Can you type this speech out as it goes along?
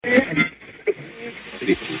Hello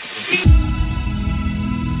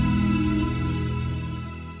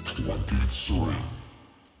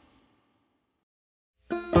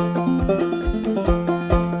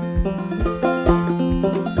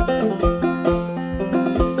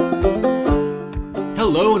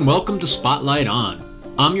and welcome to Spotlight On.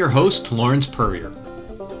 I'm your host, Lawrence Purrier.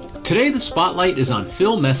 Today the spotlight is on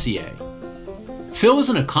Phil Messier. Phil is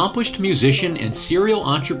an accomplished musician and serial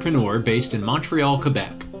entrepreneur based in Montreal,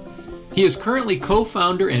 Quebec. He is currently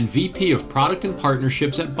co-founder and VP of Product and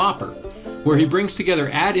Partnerships at Bopper, where he brings together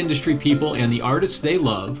ad industry people and the artists they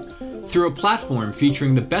love through a platform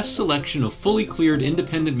featuring the best selection of fully cleared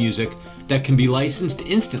independent music that can be licensed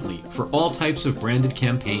instantly for all types of branded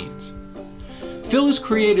campaigns. Phil has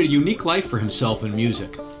created a unique life for himself in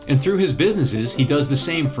music, and through his businesses, he does the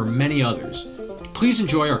same for many others. Please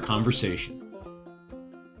enjoy our conversation.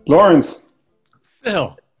 Lawrence.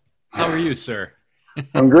 Phil, how are you, sir?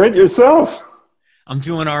 I'm great. Yourself? I'm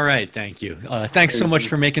doing all right, thank you. Thanks so much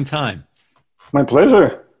for making time. My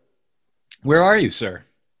pleasure. Where are you, sir?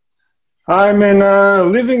 I'm in a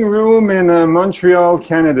living room in Montreal,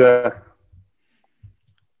 Canada.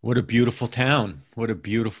 What a beautiful town. What a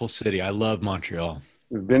beautiful city. I love Montreal.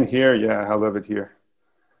 You've been here? Yeah, I love it here.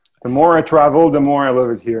 The more I travel, the more I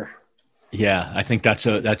love it here. Yeah, I think that's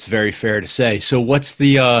very fair to say. So what's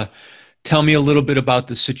tell me a little bit about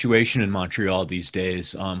the situation in Montreal these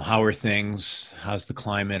days. How are things? How's the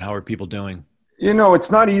climate? How are people doing? You know,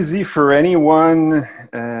 it's not easy for anyone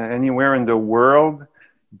anywhere in the world,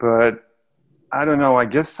 but I don't know. I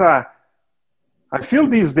guess I feel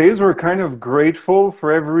these days we're kind of grateful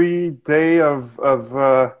for every day of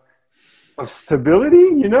stability,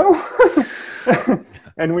 you know?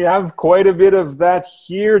 And we have quite a bit of that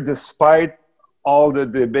here, despite all the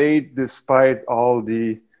debate, despite all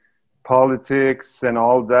the politics and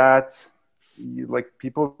all that. Like,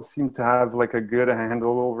 people seem to have like a good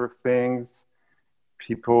handle over things.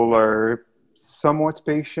 People are somewhat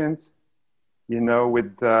patient, you know,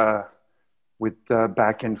 with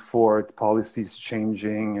back and forth, policies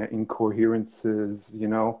changing, incoherences, you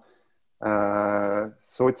know.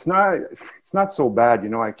 So it's not so bad, you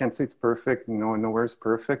know. I can't say it's perfect, you know, nowhere's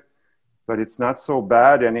perfect, but it's not so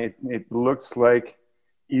bad. And it looks like,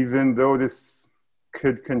 even though this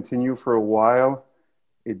could continue for a while,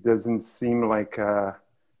 it doesn't seem like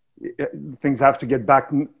things have to get back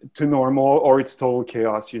to normal or it's total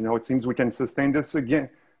chaos, you know. It seems we can sustain this again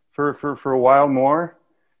for a while more.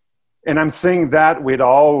 And I'm saying that with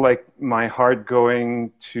all like my heart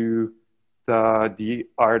going to the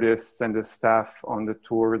artists and the staff on the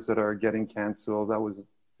tours that are getting canceled. I was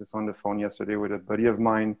just on the phone yesterday with a buddy of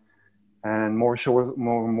mine, and more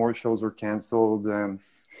shows were canceled.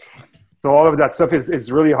 So all of that stuff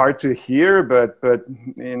is really hard to hear, but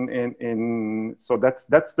so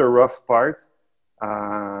that's the rough part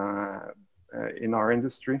in our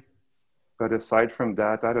industry. But aside from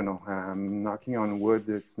that, I don't know. I'm knocking on wood.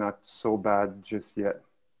 It's not so bad just yet.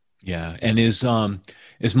 Yeah. And is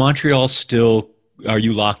Montreal still, are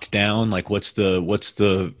you locked down? Like, what's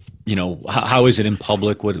the, you know, how is it in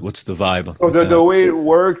public? What's the vibe? So the way it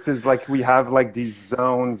works is like, we have like these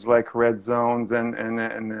zones, like red zones and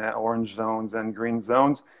orange zones and green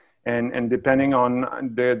zones. And depending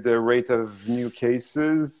on the rate of new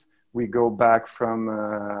cases, we go back from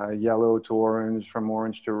yellow to orange, from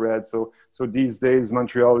orange to red. So these days,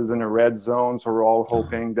 Montreal is in a red zone. So we're all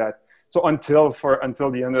hoping that, so until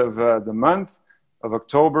the end of the month of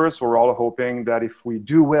October, so we're all hoping that if we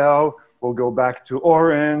do well, we'll go back to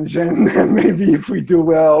orange. And then maybe if we do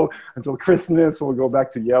well until Christmas, we'll go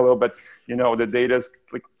back to yellow. But, you know, the data's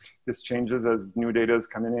like, this changes as new data is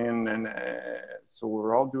coming in. And so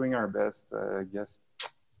we're all doing our best, I guess.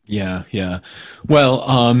 Yeah. Yeah. Well,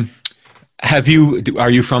 are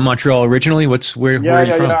you from Montreal originally? Where are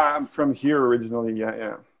you from? Yeah, I'm from here originally.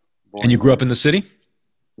 Yeah. And you grew up in the city?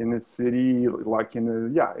 In the city, like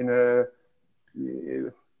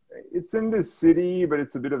it's in the city, but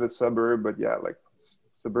it's a bit of a suburb. But yeah, like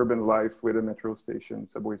suburban life with a metro station,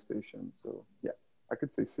 subway station. So yeah, I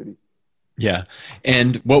could say city. Yeah.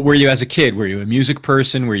 And what were you as a kid? Were you a music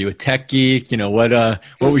person? Were you a tech geek? You know, what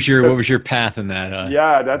was your path in that?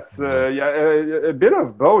 Yeah, that's a bit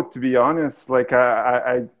of both, to be honest. Like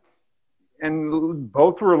I and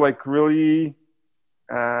both were like really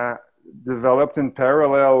developed in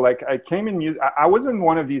parallel. Like I came in music. I wasn't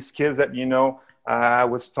one of these kids that, you know, I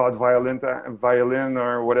was taught violin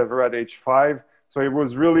or whatever at age 5. So it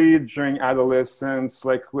was really during adolescence,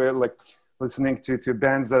 like listening to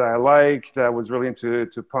bands that I liked. I was really into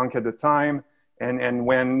punk at the time. And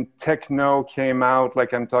when techno came out,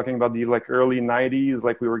 like I'm talking about the like early 90s,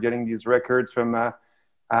 like we were getting these records from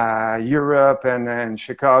Europe and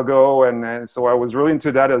Chicago, and so I was really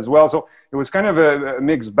into that as well. So it was kind of a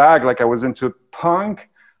mixed bag. Like I was into punk,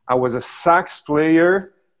 I was a sax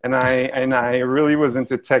player, and I really was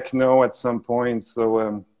into techno at some point.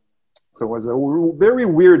 So so it was a very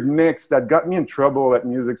weird mix that got me in trouble at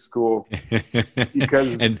music school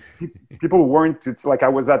because people weren't. It's like I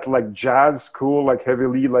was at like jazz school, like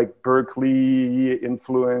heavily like Berkeley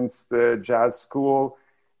influenced jazz school.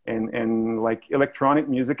 And like electronic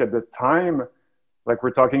music at the time, like we're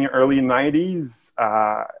talking early 90s,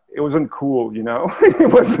 it wasn't cool, you know.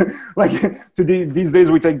 It was like these days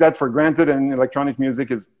we take that for granted, and electronic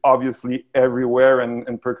music is obviously everywhere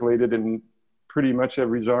and percolated in pretty much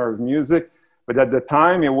every genre of music. But at the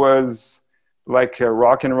time it was like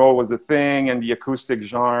rock and roll was the thing, and the acoustic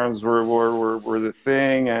genres were the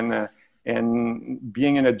thing, and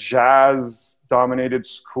being in a jazz dominated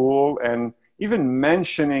school, and even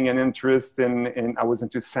mentioning an interest in I was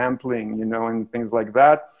into sampling, you know, and things like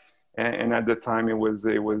that. And at the time it was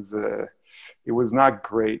not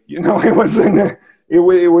great, you know. It was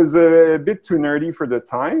a bit too nerdy for the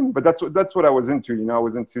time, but that's what I was into, you know. I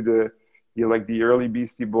was into the early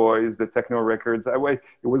Beastie Boys, the techno records.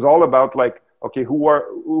 It was all about like, okay,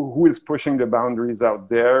 who is pushing the boundaries out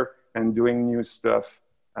there and doing new stuff,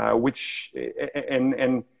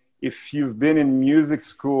 and if you've been in music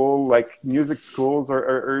school, like music schools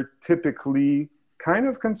are typically kind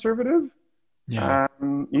of conservative. Yeah.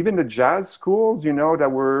 Even the jazz schools, you know,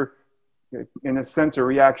 that were in a sense a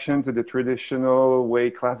reaction to the traditional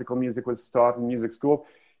way classical music was taught in music school.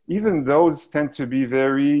 Even those tend to be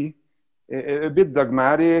a bit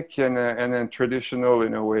dogmatic and traditional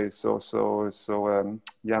in a way. So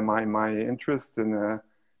yeah, my interest in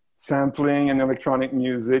sampling and electronic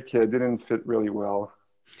music didn't fit really well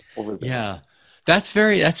over there. Yeah. That's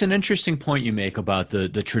an interesting point you make about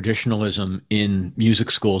the traditionalism in music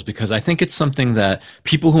schools, because I think it's something that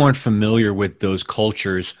people who aren't familiar with those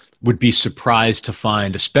cultures would be surprised to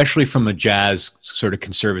find, especially from a jazz sort of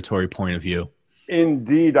conservatory point of view.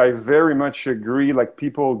 Indeed, I very much agree. Like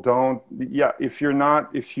people don't, yeah, if you're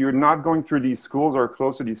not going through these schools or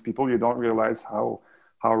close to these people, you don't realize how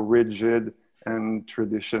rigid and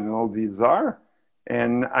traditional these are.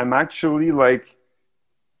 And I'm actually like,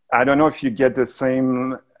 I don't know if you get the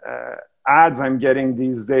same ads I'm getting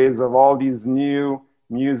these days of all these new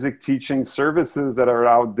music teaching services that are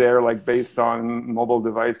out there, like based on mobile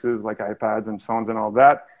devices like iPads and phones and all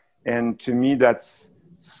that. And to me, that's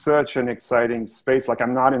such an exciting space. Like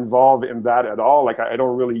I'm not involved in that at all. Like I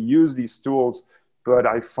don't really use these tools, but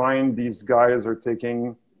I find these guys are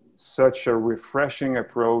taking such a refreshing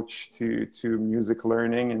approach to music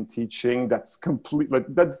learning and teaching. That's complete,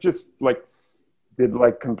 like that just like did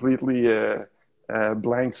like completely a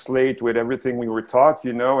blank slate with everything we were taught,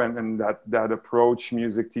 you know, and that approach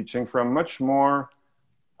music teaching from much more,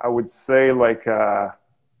 I would say like, I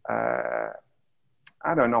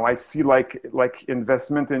don't know, I see like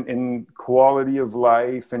investment in quality of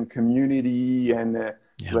life and community and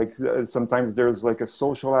sometimes there's like a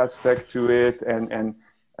social aspect to it and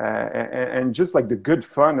just like the good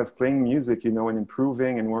fun of playing music, you know, and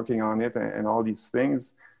improving and working on it and all these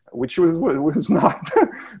things, which was not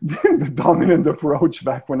the dominant approach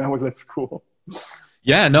back when I was at school.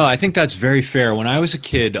 Yeah, no, I think that's very fair. When I was a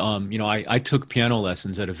kid, you know, I took piano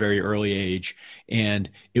lessons at a very early age, and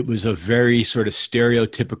it was a very sort of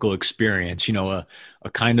stereotypical experience, you know, a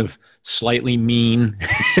kind of slightly mean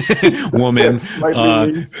woman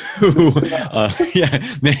who, yeah,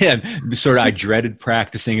 man, sort of, I dreaded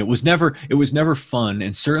practicing. It was never fun.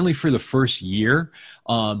 And certainly for the first year,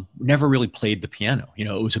 never really played the piano. You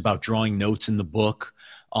know, it was about drawing notes in the book.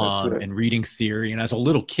 And reading theory. And as a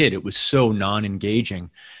little kid, it was so non-engaging.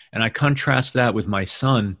 And I contrast that with my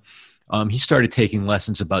son. He started taking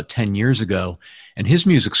lessons about 10 years ago, and his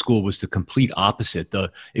music school was the complete opposite.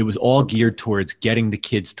 It was all geared towards getting the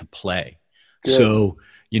kids to play. Good. So,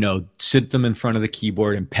 you know, sit them in front of the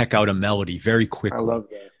keyboard and peck out a melody very quickly. I love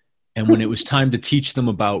that. And when it was time to teach them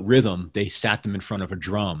about rhythm, they sat them in front of a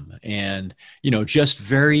drum and, you know, just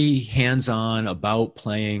very hands-on about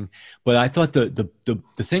playing. But I thought the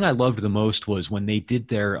thing I loved the most was when they did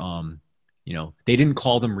their, you know, they didn't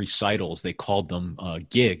call them recitals. They called them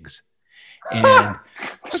gigs. And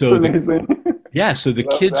so, so the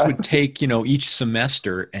kids would take, you know, each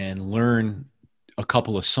semester and learn a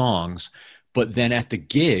couple of songs. But then at the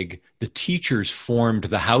gig, the teachers formed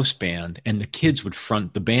the house band and the kids would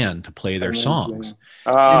front the band to play their songs.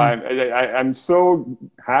 I'm so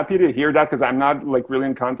happy to hear that, because I'm not like really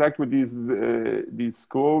in contact with these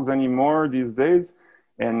schools anymore these days.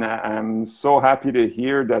 And I'm so happy to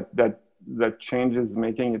hear that that change is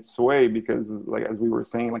making its way, because like, as we were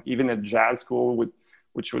saying, like even at jazz school,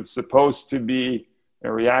 which was supposed to be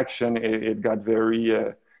a reaction, it got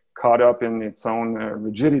very caught up in its own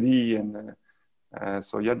rigidity. And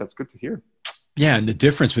so, yeah, that's good to hear. Yeah, and the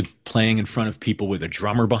difference with playing in front of people with a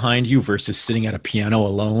drummer behind you versus sitting at a piano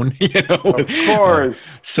alone, Of course.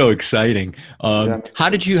 so exciting. Yeah. How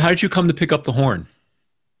did you come to pick up the horn?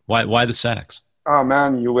 Why the sax? Oh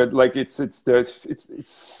man, you would like it's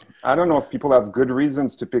I don't know if people have good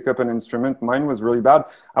reasons to pick up an instrument. Mine was really bad.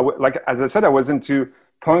 Like as I said, I was into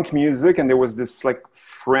punk music, and there was this like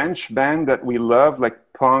French band that we loved, like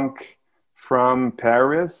punk from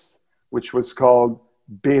Paris, which was called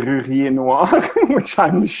Berrurier Noir, which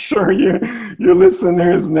I'm sure your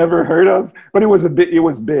listeners never heard of. But it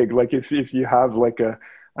was big. Like if you have like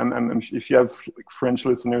if you have like French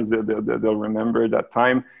listeners, they'll remember that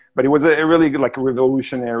time. But it was a really good, like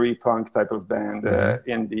revolutionary punk type of band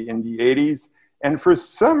in the 80s. And for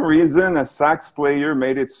some reason, a sax player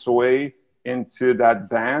made its way into that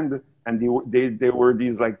band, and they were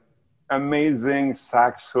these like amazing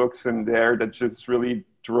sax hooks in there that just really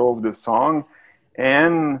drove the song.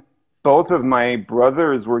 And both of my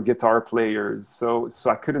brothers were guitar players, so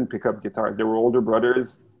I couldn't pick up guitars. They were older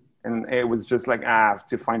brothers, and it was just like, I have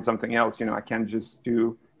to find something else. I can't just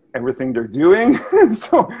do everything they're doing.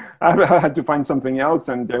 So I had to find something else.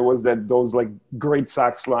 And there was those like great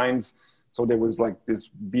sax lines. So there was like this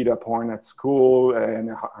beat up horn at school and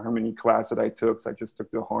a harmony class that I took. So I just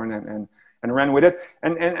took the horn and ran with it,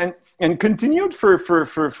 and continued for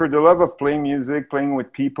the love of playing music, playing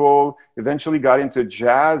with people. Eventually got into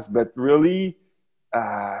jazz, but really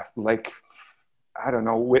like, I don't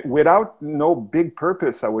know, without no big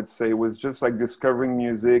purpose, I would say. It was just like discovering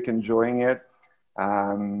music, enjoying it.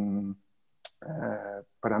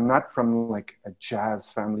 But I'm not from like a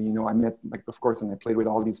jazz family. I met, like, of course, and I played with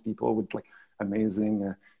all these people with like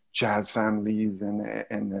amazing jazz families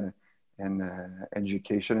and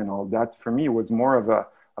education and all that. For me, it was more of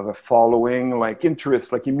a following, like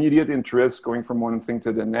interest, like immediate interest, going from one thing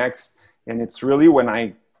to the next. And it's really when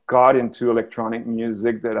I got into electronic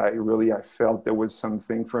music that I felt there was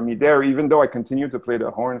something for me there. Even though I continued to play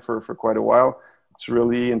the horn for quite a while, it's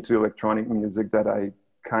really into electronic music that I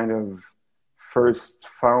kind of first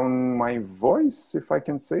found my voice, if I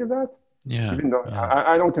can say that. Yeah. Even though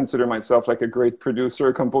I don't consider myself like a great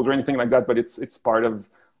producer, composer, or anything like that, but it's part of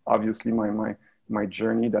obviously my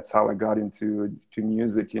journey. That's how I got into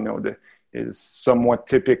music. Is somewhat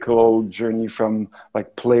typical journey from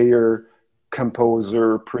like player,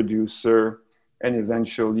 composer, producer, and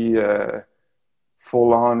eventually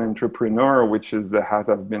full-on entrepreneur, which is the hat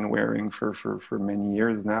I've been wearing for many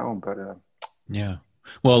years now. But yeah.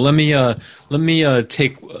 Well, let me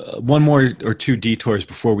take one more or two detours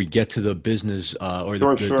before we get to the business or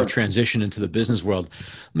the transition into the business world.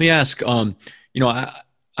 Let me ask.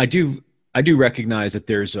 I do recognize that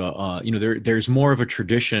there's there's more of a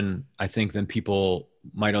tradition, I think, than people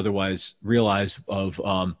might otherwise realize of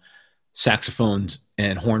saxophones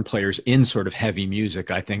and horn players in sort of heavy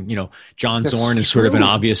music. I think John Zorn is sort of an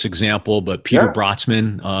obvious example, but Peter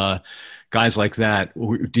Brötzmann. Guys like that.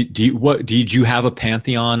 Did you have a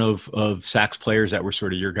pantheon of sax players that were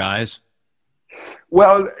sort of your guys?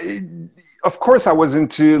 Well, of course, I was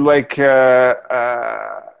into like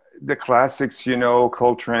the classics,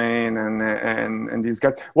 Coltrane and these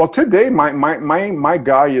guys. Well, today my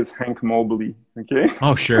guy is Hank Mobley. Okay.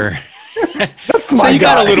 Oh, sure. That's my so you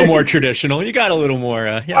guy. Got a little more traditional. You got a little more.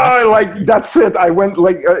 That's it. I went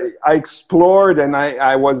I explored, and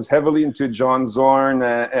I was heavily into John Zorn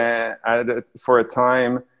for a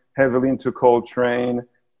time, heavily into Coltrane.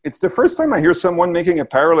 It's the first time I hear someone making a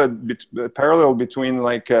parallel between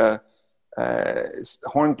like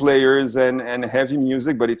horn players and heavy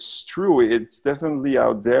music, but it's true. It's definitely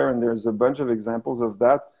out there, and there's a bunch of examples of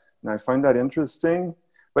that, and I find that interesting.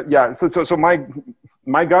 But yeah, so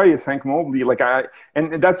my guy is Hank Mobley.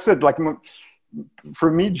 And that's it. Like for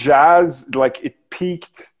me, jazz, like it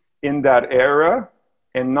peaked in that era,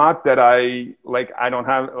 and not that I don't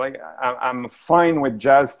have I'm fine with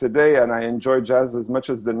jazz today, and I enjoy jazz as much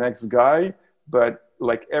as the next guy. But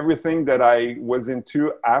like everything that I was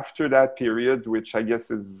into after that period, which I guess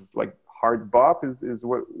is like hard bop, is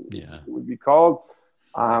what it would be called.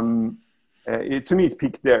 To me, it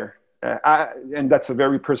peaked there. And that's a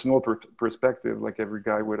very personal perspective. Like every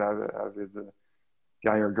guy would have his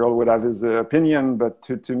guy or girl would have his opinion, but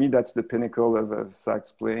to me, that's the pinnacle of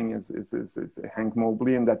sax playing is Hank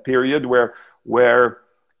Mobley in that period where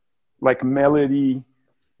like melody,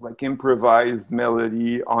 like improvised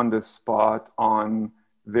melody on the spot, on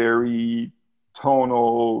very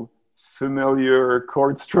tonal, familiar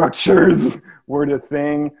chord structures were the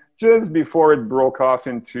thing just before it broke off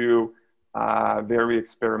into very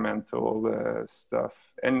experimental stuff.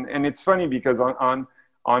 And it's funny because on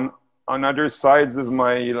other sides of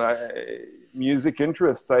my music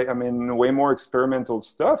interests, I'm in way more experimental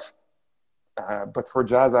stuff. But for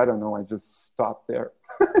jazz, I don't know. I just stopped there.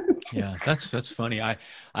 Yeah, that's funny.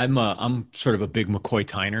 I'm sort of a big McCoy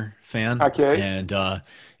Tyner fan, Okay.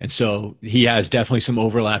 and so he has definitely some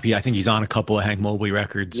overlap. I think he's on a couple of Hank Mobley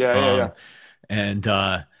records. Yeah, yeah, yeah. And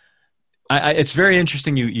it's very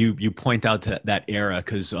interesting you point out to that era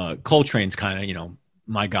because Coltrane's kind of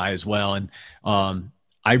my guy as well, and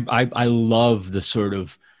I love the sort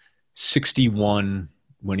of 61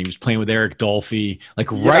 when he was playing with Eric Dolphy,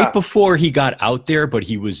 like right before he got out there, but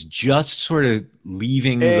he was just sort of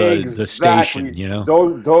leaving the station,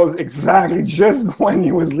 Those exactly just when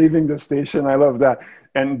he was leaving the station. I love that.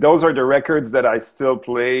 And those are the records that I still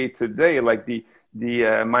play today, like the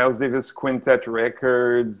Miles Davis Quintet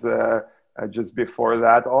records, just before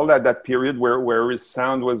that, all that period where his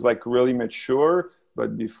sound was like really mature,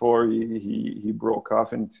 but before he broke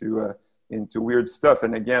off into weird stuff.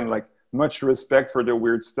 And again, like, much respect for the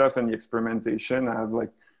weird stuff and the experimentation. I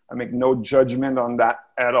make no judgment on that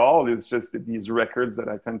at all. It's just that these records that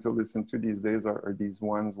I tend to listen to these days are these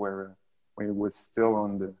ones where it was still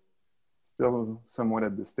somewhat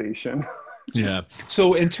at the station. Yeah.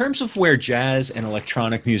 So in terms of where jazz and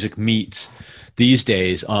electronic music meets these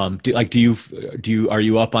days, are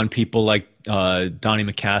you up on people like Donny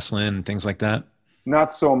McCaslin and things like that?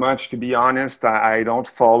 Not so much, to be honest. I don't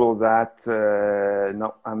follow that.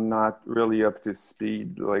 No, I'm not really up to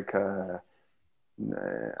speed. Like,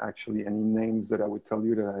 actually, any names that I would tell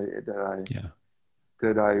you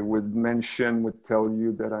that I would mention would tell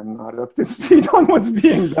you that I'm not up to speed on what's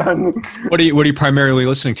being done. What are you primarily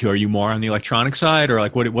listening to? Are you more on the electronic side, or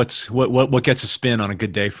like what gets a spin on a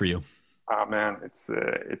good day for you? Oh man, it's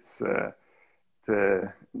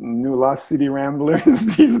the new Lost City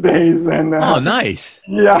Ramblers these days. And oh, nice.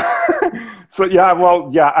 Yeah. So yeah, well,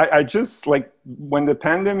 yeah, I just, like, when the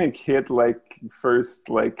pandemic hit, like, first,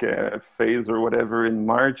 like, phase or whatever in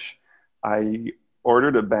March, I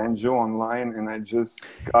ordered a banjo online, and I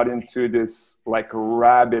just got into this, like,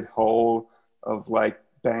 rabbit hole of, like,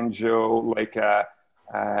 banjo, like,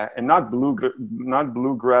 and not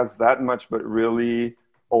bluegrass that much, but really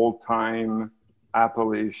old time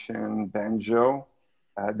Appalachian banjo.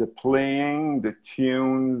 The playing, the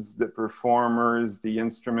tunes, the performers, the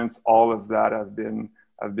instruments, all of that, I've been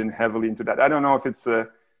heavily into that. I don't know if it's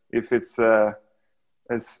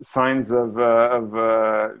signs of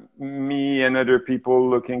me and other people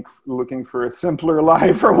looking for a simpler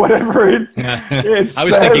life or whatever it I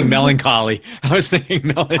was thinking melancholy. Deep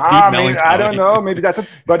melancholy. I don't know. Maybe that's it.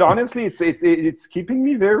 But honestly, it's keeping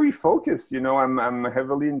me very focused. I'm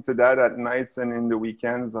heavily into that at nights and in the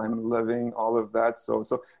weekends. I'm loving all of that. So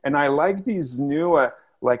and I like these new.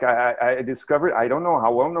 Like I discovered. I don't know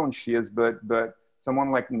how well known she is, but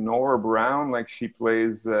someone like Nora Brown, like, she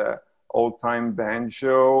plays old time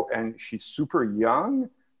banjo, and she's super young,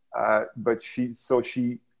 but she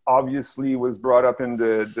obviously was brought up in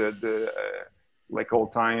the like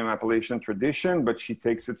old time Appalachian tradition, but she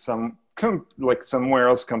takes it like somewhere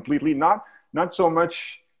else completely. Not so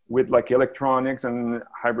much with like electronics and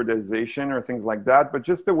hybridization or things like that, but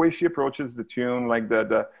just the way she approaches the tune, like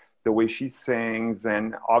the way she sings,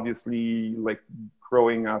 and obviously, like,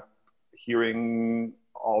 growing up hearing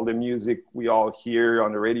all the music we all hear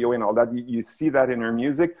on the radio and all that, you see that in her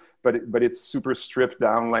music, but it's super stripped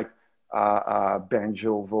down, like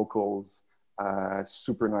banjo vocals,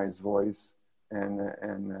 super nice voice, and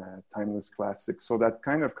timeless classics. So that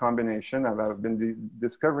kind of combination, I've been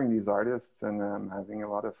discovering these artists, and I'm having a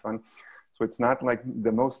lot of fun. So it's not like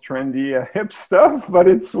the most trendy hip stuff, but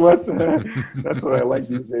it's that's what I like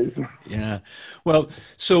these days. Yeah. Well,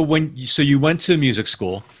 so you went to music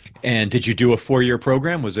school, and did you do a 4-year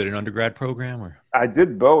program? Was it an undergrad program, or? I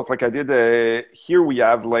did both. Like, I did here we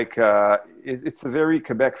have like it's a very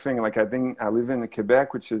Quebec thing. Like, I think I live in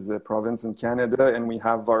Quebec, which is a province in Canada, and we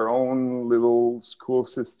have our own little school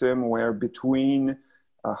system where between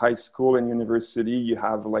high school and university, you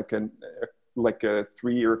have like a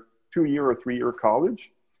 2-year or 3-year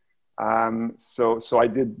college. So I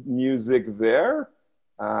did music there.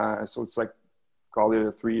 So it's like, call it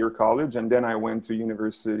a 3-year college. And then I went to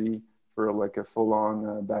university for like a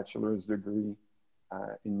full-on bachelor's degree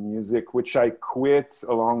in music, which I quit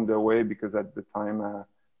along the way because at the time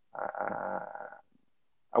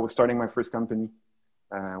I was starting my first company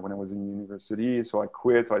when I was in university. So I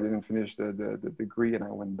quit, so I didn't finish the degree, and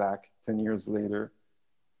I went back 10 years later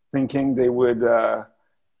thinking they would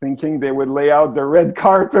thinking they would lay out the red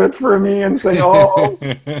carpet for me and saying, "Oh,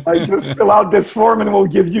 I just fill out this form and we'll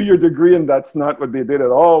give you your degree." And that's not what they did at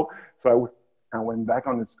all. So I went back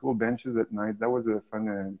on the school benches at night. That was a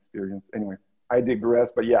fun experience. Anyway, I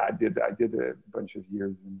digress. But yeah, I did a bunch of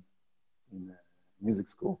years in music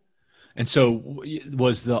school. And so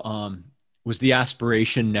was the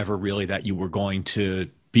aspiration never really that you were going to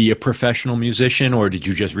be a professional musician, or did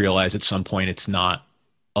you just realize at some point it's not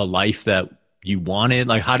a life that you wanted?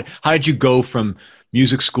 Like how did you go from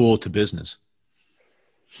music school to business?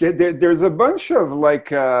 There's a bunch of like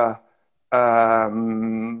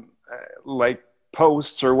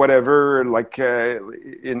posts or whatever, like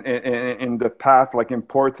in the path, like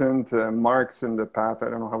important marks in the path. I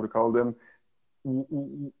don't know how to call them.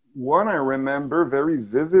 One I remember very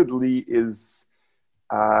vividly is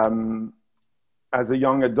as a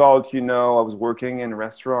young adult, you know, I was working in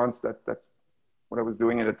restaurants. That's what I was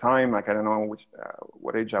doing at the time. Like, I don't know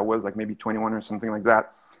what age I was, like maybe 21 or something like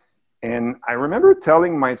that. And I remember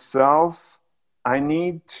telling myself, I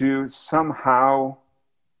need to somehow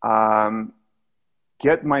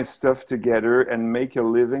get my stuff together and make a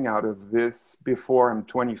living out of this before I'm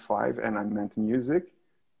 25. And I meant music.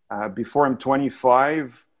 Before I'm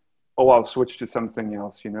 25, I'll switch to something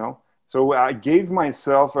else, you know? So I gave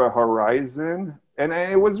myself a horizon, and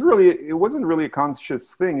it wasn't really a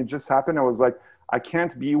conscious thing. It just happened. I was like, I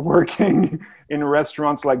can't be working in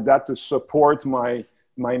restaurants like that to support my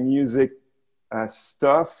music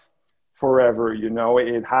stuff forever. You know,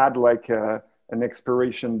 it had like an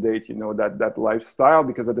expiration date, you know, that lifestyle,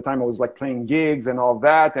 because at the time I was like playing gigs and all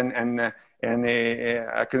that, and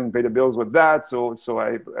I couldn't pay the bills with that. So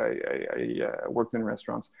I worked in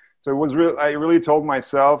restaurants. So it was I really told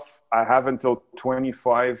myself, I have until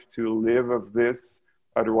 25 to live of this.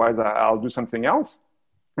 Otherwise I'll do something else.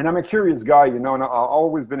 And I'm a curious guy, you know, and I've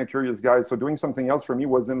always been a curious guy. So doing something else for me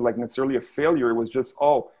wasn't like necessarily a failure. It was just,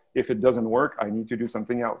 if it doesn't work, I need to do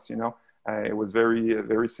something else, you know. It was very,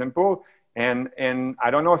 very simple. And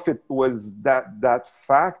I don't know if it was that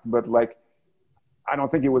fact, but like, I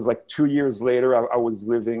don't think it was like 2 years later, I was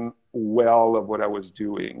living well of what I was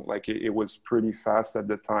doing. Like it was pretty fast at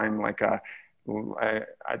the time. Like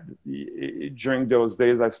during those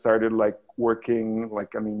days, I started like working,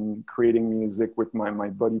 creating music with my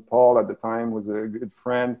buddy Paul at the time, was a good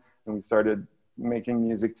friend. And we started making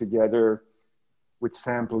music together with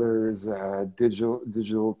samplers,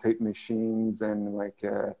 digital tape machines, and like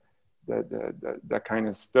that kind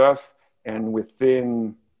of stuff. And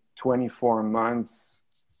within 24 months,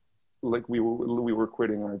 like we were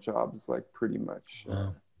quitting our jobs, like pretty much.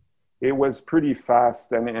 Wow. It was pretty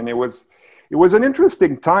fast, and it was an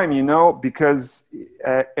interesting time, you know, because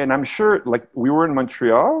and I'm sure, like, we were in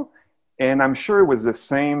Montreal, and I'm sure it was the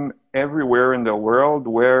same everywhere in the world,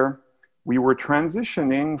 where we were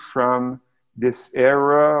transitioning from this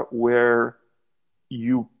era where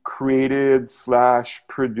you created /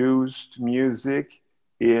 produced music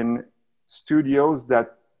in studios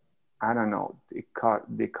that, I don't know,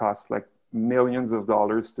 they cost like millions of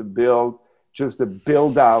dollars to build, just the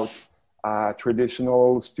build out,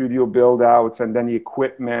 traditional studio build outs, and then the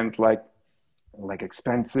equipment, like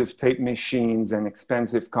expensive tape machines and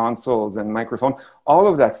expensive consoles and microphone. All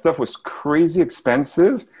of that stuff was crazy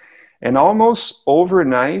expensive, and almost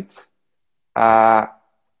overnight.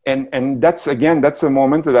 And that's a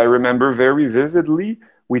moment that I remember very vividly.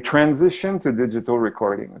 We transitioned to digital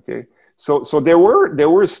recording. Okay. So there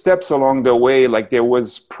were steps along the way, like there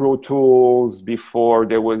was Pro Tools before,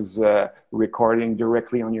 there was recording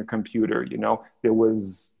directly on your computer, you know, there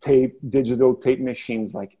was digital tape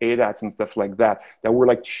machines like ADATs and stuff like that were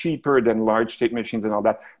like cheaper than large tape machines and all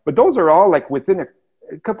that. But those are all like within a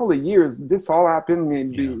couple of years. This all happened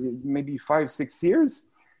maybe 5-6 years.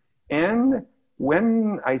 And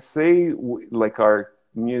when I say like our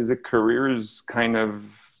music careers kind of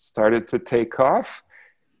started to take off,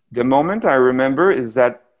 the moment I remember is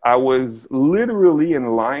that I was literally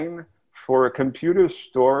in line for a computer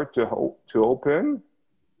store to open,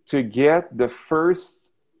 to get the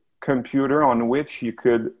first computer on which you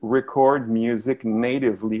could record music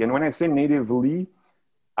natively. And when I say natively,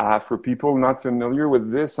 for people not familiar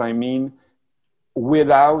with this, I mean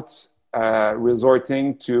without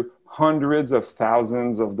resorting to hundreds of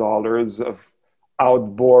thousands of dollars of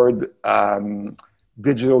outboard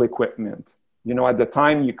digital equipment. You know, at the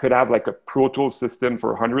time, you could have like a Pro Tools system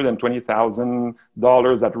for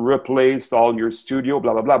 $120,000 that replaced all your studio,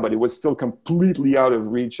 blah, blah, blah. But it was still completely out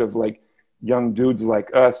of reach of like young dudes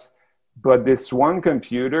like us. But this one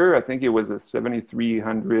computer, I think it was a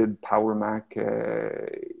 7300 Power Mac.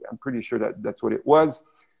 I'm pretty sure that's what it was.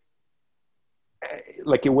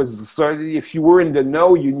 like it was sort of, if you were in the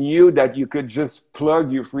know, you knew that you could just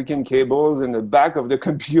plug your freaking cables in the back of the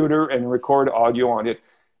computer and record audio on it.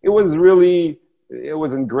 It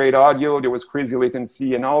wasn't great audio. There was crazy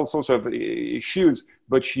latency and all sorts of issues,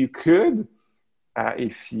 but you could,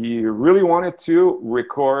 if you really wanted to,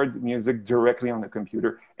 record music directly on the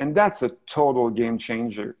computer. And that's a total game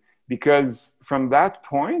changer, because from that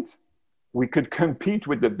point, we could compete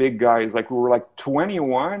with the big guys. Like we were like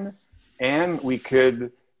 21, and we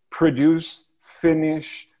could produce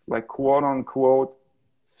finished, like quote unquote,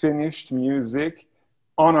 finished music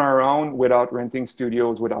on our own without renting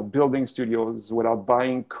studios, without building studios, without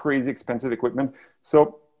buying crazy expensive equipment.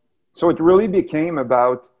 So it really became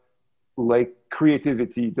about like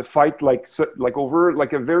creativity, the fight, like over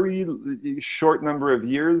like a very short number of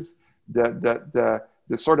years, the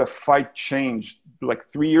sort of fight changed. Like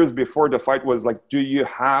 3 years before, the fight was like, do you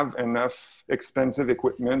have enough expensive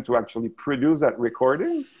equipment to actually produce that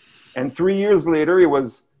recording? And 3 years later, it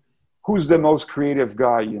was, who's the most creative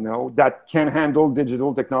guy, you know, that can handle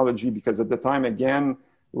digital technology? Because at the time, again,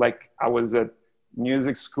 like I was at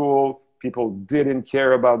music school, people didn't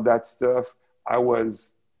care about that stuff. I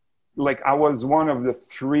was one of the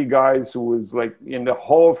 3 guys who was like in the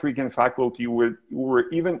whole freaking faculty who were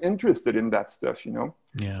even interested in that stuff, you know?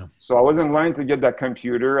 Yeah. So I was in line to get that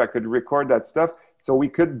computer. I could record that stuff. So we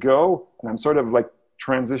could go, and I'm sort of like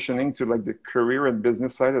transitioning to like the career and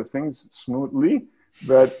business side of things smoothly.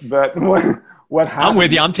 But what happened? I'm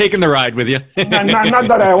with you. I'm taking the ride with you. not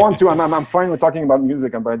that I want to. I'm fine with talking about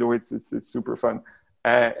music. And by the way, it's super fun.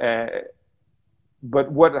 But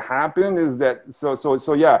what happened is that,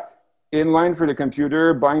 so yeah, in line for the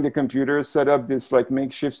computer, buying the computer, set up this like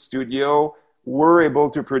makeshift studio. We're able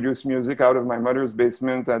to produce music out of my mother's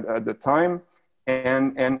basement at the time.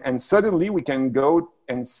 And suddenly we can go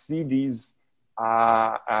and see these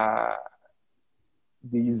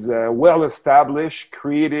well-established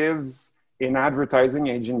creatives in advertising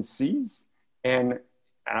agencies. And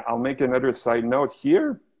I'll make another side note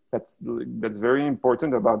here. That's very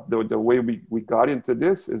important about the way we got into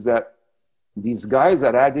this, is that these guys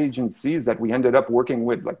at ad agencies that we ended up working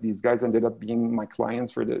with, like these guys ended up being my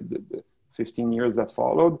clients for the 15 years that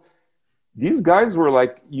followed. These guys were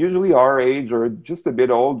like usually our age or just a bit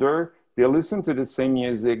older. They listen to the same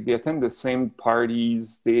music. They attend the same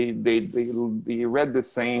parties. They read the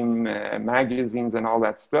same magazines and all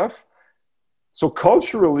that stuff. So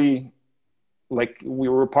culturally, like we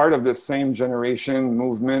were part of the same generation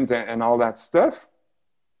movement and all that stuff.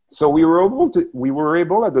 So we were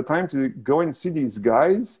able at the time to go and see these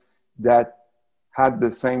guys that had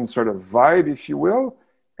the same sort of vibe, if you will,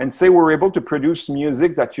 and say we're able to produce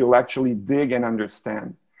music that you'll actually dig and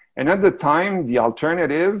understand. And at the time, the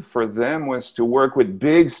alternative for them was to work with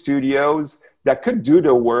big studios that could do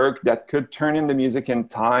the work, that could turn in the music in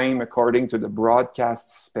time according to the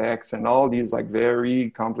broadcast specs and all these like very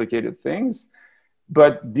complicated things.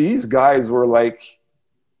 But these guys were like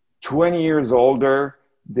 20 years older.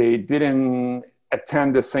 They didn't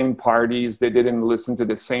attend the same parties. They didn't listen to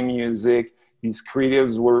the same music. These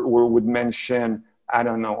creatives would mention, I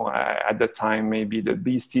don't know, at the time, maybe the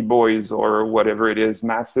Beastie Boys or whatever it is,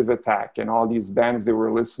 Massive Attack, and all these bands they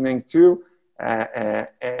were listening to,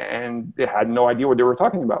 and they had no idea what they were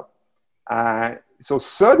talking about. So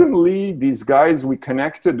suddenly, these guys we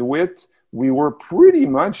connected with, we were pretty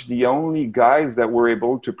much the only guys that were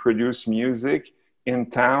able to produce music in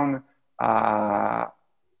town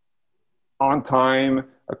on time,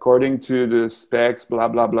 according to the specs, blah,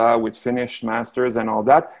 blah, blah, with finished masters and all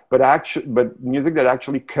that. But music that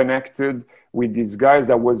actually connected with these guys,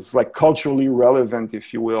 that was like culturally relevant,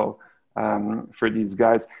 if you will, for these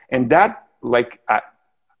guys. And that, like,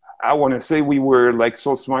 I want to say we were like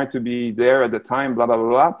so smart to be there at the time, blah, blah, blah,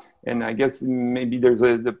 blah. And I guess maybe there's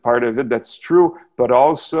the part of it that's true, but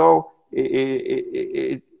also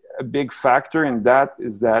a big factor in that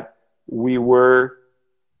is that we were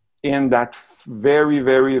in that very,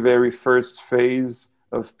 very, very first phase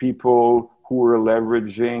of people who were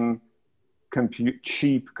leveraging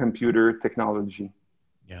cheap computer technology.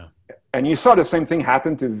 Yeah. And you saw the same thing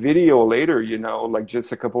happen to video later, you know, like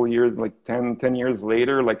just a couple of years, like 10 years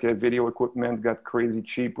later, like video equipment got crazy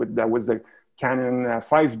cheap. That was the Canon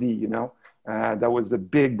 5D, you know, that was the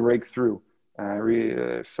big breakthrough.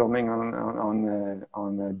 Filming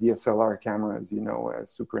on DSLR cameras, you know,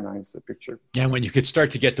 super nice picture. Yeah, when you could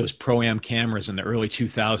start to get those Pro-Am cameras in the early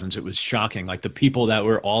 2000s, it was shocking. Like the people that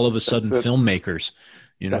were all of a sudden filmmakers,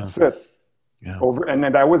 you know. That's it. Yeah. And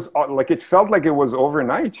then that was like, it felt like it was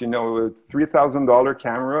overnight, you know, a $3,000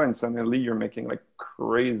 camera, and suddenly you're making like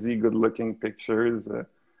crazy good looking pictures.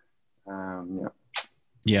 Yeah.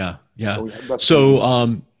 Yeah, So yeah. we had that So,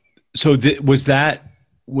 freedom.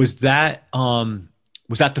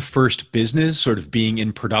 was that the first business, sort of being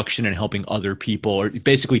in production and helping other people, or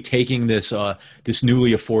basically taking this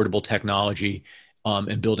newly affordable technology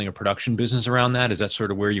and building a production business around that? Is that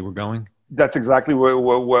sort of where you were going? That's exactly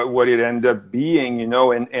what it ended up being, you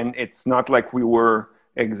know, and it's not like we were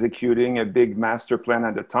executing a big master plan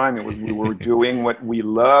at the time. It was, we were doing what we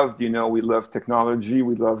loved, you know, we love technology,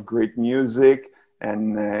 we love great music,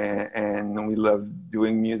 and we love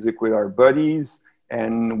doing music with our buddies,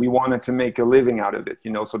 and we wanted to make a living out of it,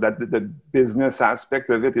 you know, so that the business aspect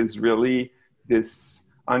of it is really this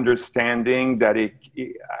understanding that I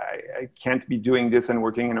can't be doing this and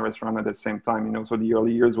working in a restaurant at the same time, you know. So the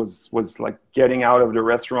early years was like getting out of the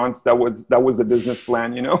restaurants. That was the business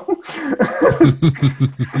plan, you know.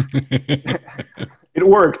 It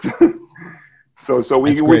worked. So That's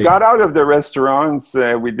we great. got out of the restaurants.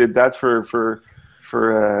 We did that for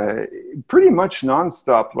pretty much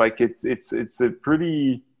nonstop. Like it's a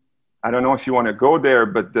pretty, I don't know if you want to go there,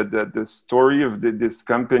 but the story of this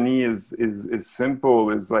company is simple.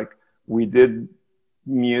 Is like we did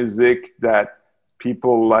music that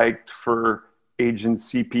people liked for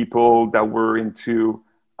agency people that were into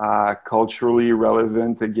culturally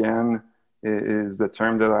relevant. Again, is the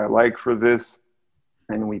term that I like for this.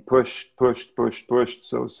 And we pushed.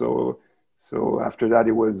 So after that,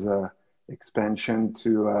 it was expansion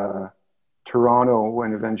to Toronto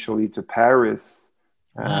and eventually to Paris.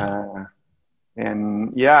 Wow.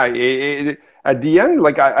 And yeah, at the end,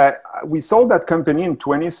 like we sold that company in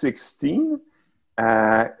 2016.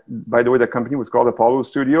 By the way, the company was called Apollo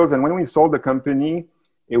Studios. And when we sold the company,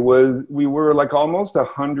 we were like almost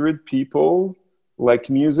 100 people, like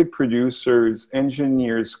music producers,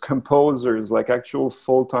 engineers, composers, like actual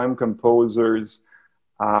full-time composers,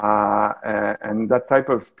 and that type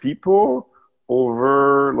of people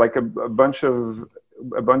over like a bunch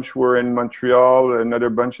were in Montreal, another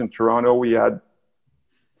bunch in Toronto. We had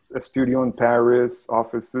a studio in Paris,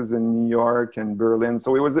 offices in New York and Berlin.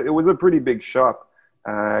 So it was a pretty big shop.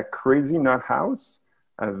 Crazy Nut House,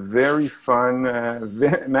 very fun.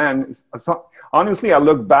 Man, so, honestly, I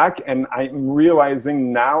look back and I'm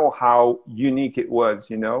realizing now how unique it was,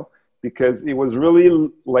 you know, because it was really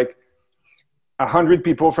like 100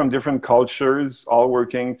 people from different cultures all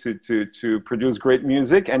working to produce great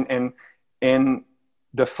music, and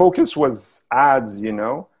the focus was ads, you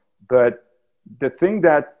know. But the thing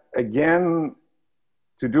that, again,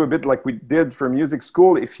 to do a bit like we did for music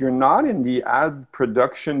school, if you're not in the ad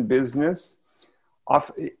production business,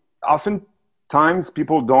 oftentimes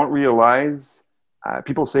people don't realize,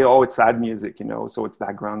 people say, oh, it's ad music, you know, so it's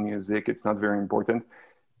background music, it's not very important.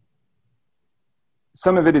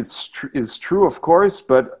 Some of it is true, of course,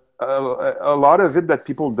 but a lot of it that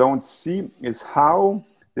people don't see is how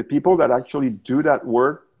the people that actually do that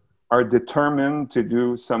work are determined to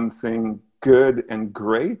do something good and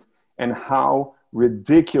great, and how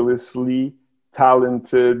ridiculously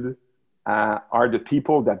talented are the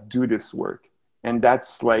people that do this work. And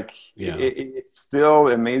that's like, Yeah. it still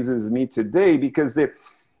amazes me today, because they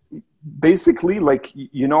basically, like,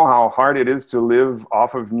 you know how hard it is to live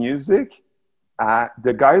off of music.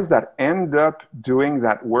 The guys that end up doing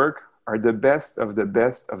that work are the best of the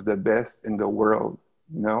best of the best in the world.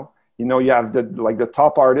 You have the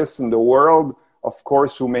top artists in the world, of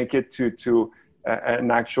course, who make it to an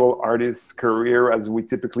actual artist's career as we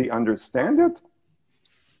typically understand it.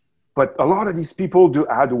 But a lot of these people do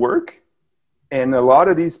ad work, and a lot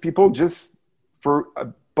of these people just, for a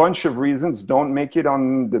bunch of reasons, don't make it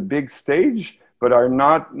on the big stage, but are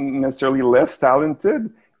not necessarily less talented.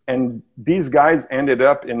 And these guys ended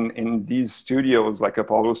up in these studios, like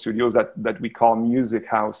Apollo Studios, that we call music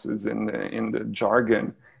houses in the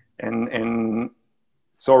jargon. And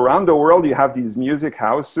so around the world, you have these music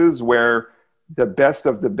houses where the best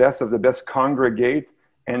of the best of the best congregate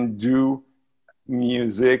and do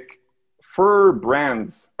music for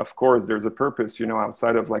brands. Of course, there's a purpose,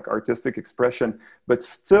 outside of like artistic expression, but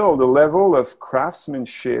still the level of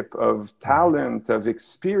craftsmanship, of talent, of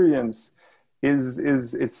experience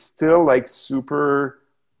is still like super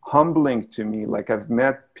humbling to me. Like, I've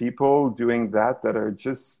met people doing that are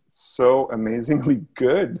just so amazingly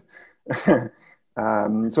good. So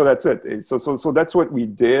that's it. So that's what we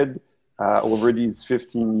did over these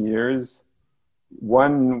 15 years.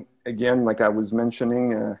 One, again, like I was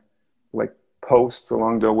mentioning, like posts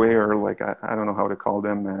along the way, or like, I don't know how to call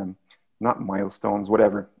them, not milestones,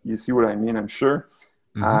 whatever. You see what I mean, I'm sure.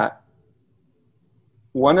 Mm-hmm.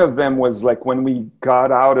 One of them was like when we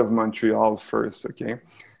got out of Montreal first, okay?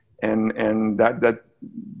 And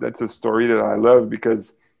that's a story that I love,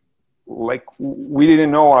 because like we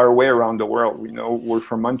didn't know our way around the world. We know we're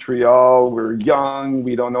from Montreal, we're young,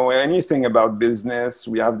 we don't know anything about business.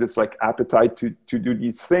 We have this like appetite to do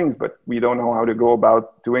these things, but we don't know how to go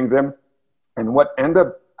about doing them. And what ended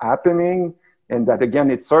up happening, and that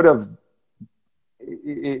again, it's sort of,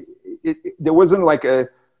 there wasn't like a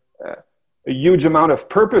huge amount of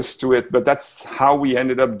purpose to it, but that's how we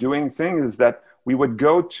ended up doing things, is that we would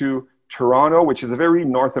go to Toronto, which is a very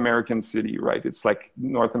North American city, right? It's like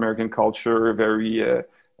North American culture, very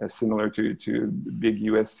similar to big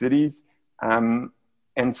US cities. And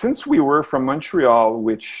since we were from Montreal,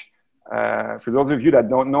 which for those of you that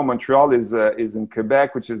don't know, Montreal is in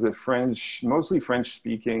Quebec, which is a mostly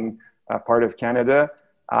French-speaking part of Canada.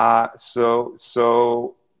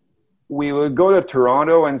 So we would go to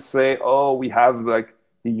Toronto and say, oh, we have like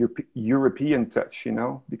the European touch, you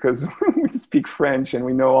know, because we speak French and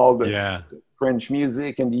we know all the French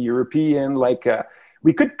music and the European, like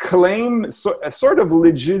we could claim a sort of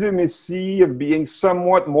legitimacy of being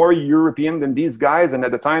somewhat more European than these guys. And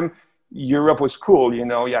at the time, Europe was cool, you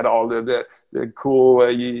know, you had all the cool,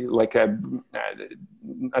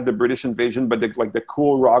 not the British invasion, but the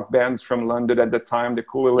cool rock bands from London at the time, the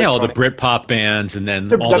cool electronic. Yeah, all the Britpop bands, and then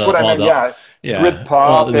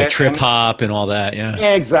Britpop, the trip hop and all that. Yeah,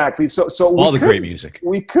 exactly. So all the great music.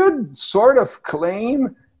 We could sort of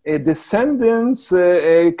claim a descendance,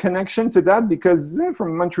 a connection to that, because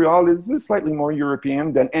from Montreal is slightly more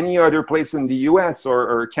European than any other place in the US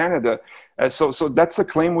or Canada. So that's a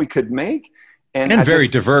claim we could make. And very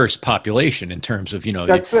diverse population in terms of, you know,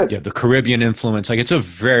 you have the Caribbean influence. Like it's a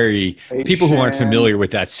very, Asian. People who aren't familiar with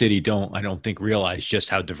that city I don't think realize just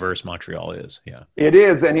how diverse Montreal is. Yeah, it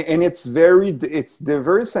is. And it's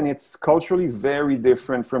diverse, and it's culturally very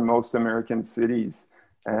different from most American cities.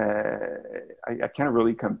 I can't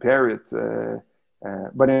really compare it.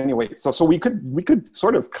 But anyway, so we could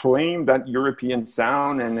sort of claim that European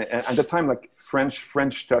sound, and at the time, like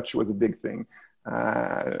French touch was a big thing.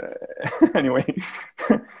 Anyway,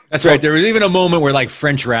 that's right. There was even a moment where like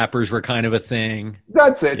French rappers were kind of a thing.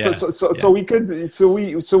 That's it. Yeah. So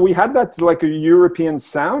we had that like a European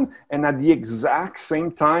sound, and at the exact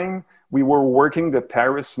same time, we were working the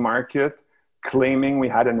Paris market, claiming we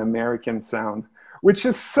had an American sound, which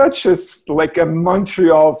is such a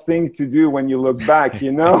Montreal thing to do when you look back,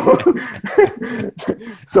 you know.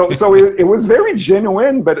 so it was very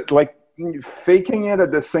genuine, but like faking it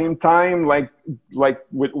at the same time, like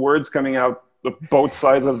with words coming out, both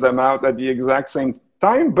sides of them out at the exact same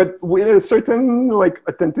time, but with a certain like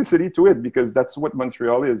authenticity to it, because that's what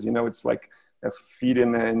Montreal is, you know. It's like a feet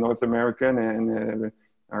in North American and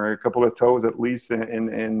or a couple of toes at least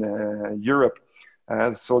in Europe.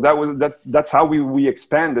 So that's how we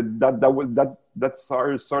expanded. That's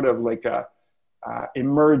our sort of like a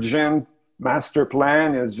emergent master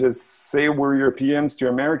plan, is just say we're Europeans to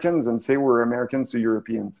Americans and say we're Americans to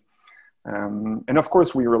Europeans. And of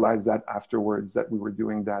course we realized that afterwards, that we were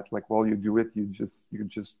doing that. Like, well, you do it, you're just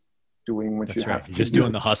doing what you have to do. You're just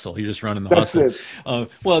doing the hustle. You're just running the hustle. That's it.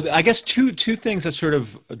 Well, I guess two things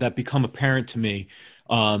that become apparent to me.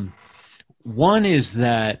 One is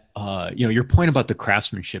that, your point about the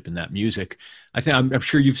craftsmanship in that music. I'm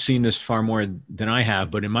sure you've seen this far more than I have,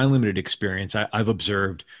 but in my limited experience, I've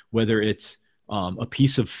observed whether it's a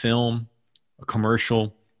piece of film, a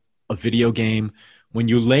commercial, a video game, when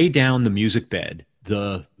you lay down the music bed,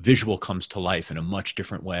 the visual comes to life in a much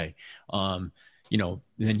different way. Then you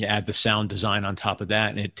add the sound design on top of that,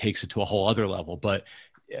 and it takes it to a whole other level. But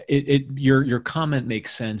your comment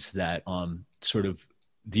makes sense that sort of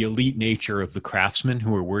the elite nature of the craftsmen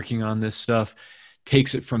who are working on this stuff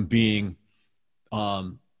takes it from being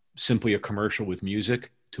simply a commercial with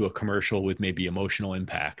music to a commercial with maybe emotional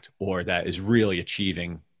impact, or that is really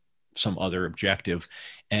achieving some other objective.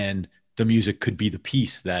 And the music could be the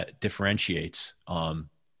piece that differentiates,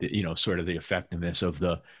 sort of the effectiveness of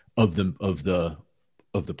the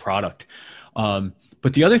product.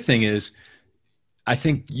 But the other thing is, I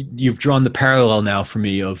think you've drawn the parallel now for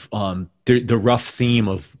me of the rough theme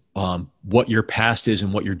of what your past is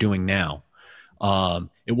and what you're doing now.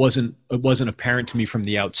 It wasn't apparent to me from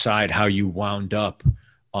the outside how you wound up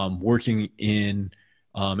working in,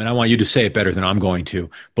 and I want you to say it better than I'm going to,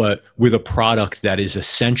 but with a product that is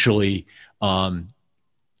essentially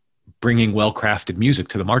bringing well-crafted music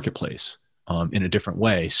to the marketplace in a different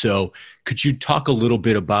way. So could you talk a little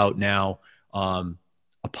bit about now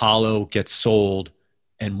Apollo gets sold,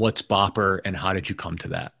 and what's Bopper, and how did you come to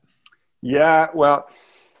that? Yeah, well,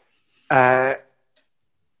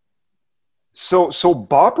 so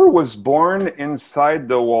Bopper was born inside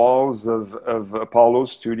the walls of Apollo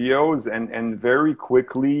Studios, and very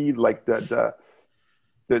quickly, like the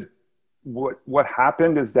what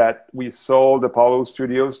happened is that we sold Apollo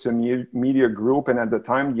Studios to Media Group, and at the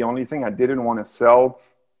time, the only thing I didn't want to sell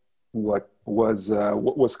what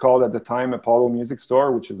was called at the time Apollo Music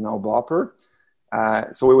Store, which is now Bopper.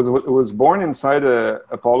 So it was born inside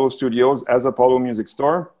Apollo Studios as Apollo Music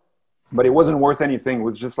Store, but it wasn't worth anything. It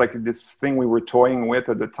was just like this thing we were toying with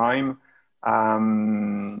at the time,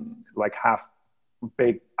 like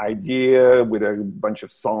half-baked idea with a bunch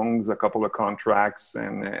of songs, a couple of contracts,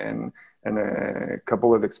 and a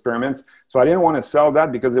couple of experiments. So I didn't want to sell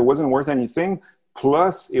that because it wasn't worth anything.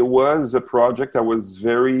 Plus, it was a project I was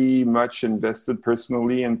very much invested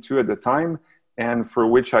personally into at the time, and for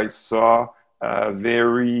which I saw a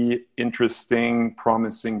very interesting,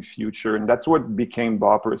 promising future. And that's what became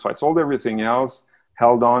Bopper. So I sold everything else,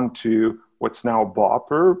 held on to what's now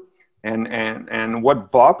Bopper. And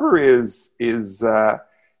what Bopper is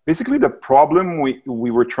basically the problem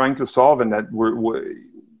we were trying to solve, and that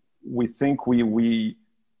we think we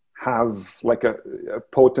have like a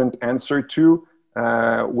potent answer to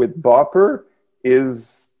with Bopper,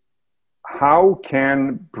 is how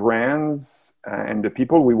can brands and the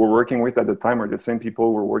people we were working with at the time are the same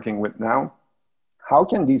people we're working with now, how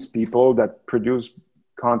can these people that produce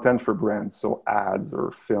content for brands, so ads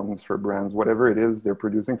or films for brands, whatever it is they're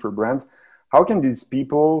producing for brands, how can these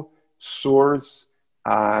people source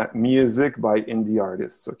music by indie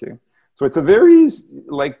artists? Okay, so it's a very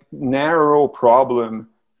like narrow problem,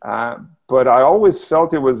 but I always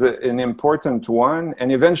felt it was an important one,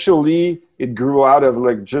 and eventually it grew out of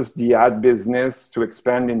like just the ad business to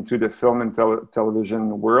expand into the film and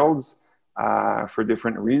television worlds for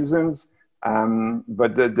different reasons.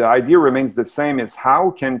 But the idea remains the same: is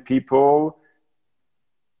how can people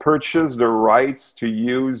purchase the rights to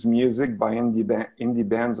use music by indie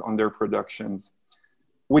bands on their productions?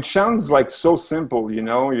 Which sounds like so simple, you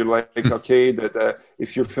know. You're like, okay, that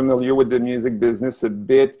if you're familiar with the music business a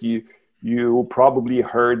bit, you probably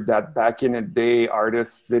heard that back in the day,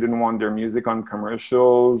 artists didn't want their music on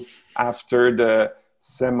commercials. After the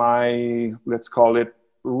let's call it,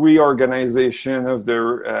 reorganization of the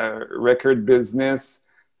record business,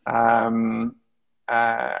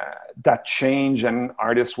 that changed, and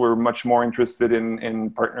artists were much more interested in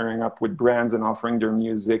partnering up with brands and offering their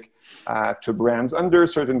music to brands under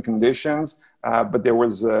certain conditions. But there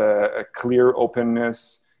was a clear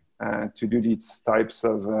openness to do these types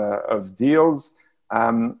of deals.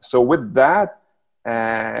 So with that,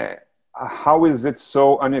 how is it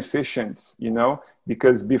so inefficient, you know?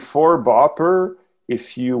 Because before Bopper,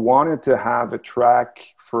 if you wanted to have a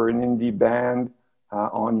track for an indie band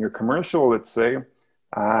on your commercial, let's say,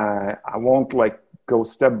 I won't like go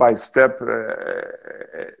step by step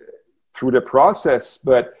through the process,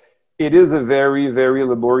 but it is a very, very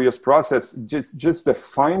laborious process. Just the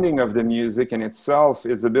finding of the music in itself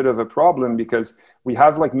is a bit of a problem, because we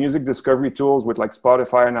have like music discovery tools with like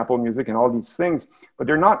Spotify and Apple Music and all these things, but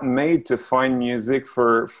they're not made to find music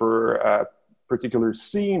for a particular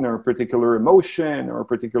scene or particular emotion or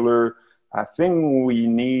particular thing we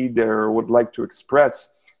need or would like to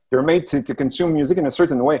express. They're made to consume music in a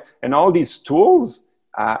certain way. And all these tools,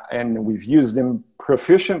 and we've used them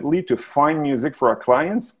proficiently to find music for our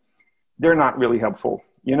clients, they're not really helpful.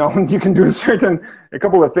 You know, you can do a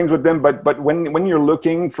couple of things with them, but when you're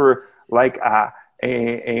looking for like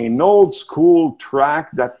an old school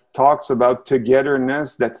track that talks about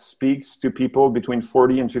togetherness, that speaks to people between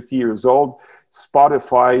 40 and 50 years old,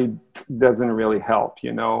 Spotify doesn't really help,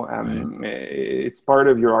 you know. It's part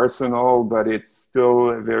of your arsenal, but it's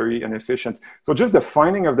still very inefficient. So just the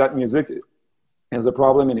finding of that music is a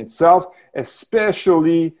problem in itself,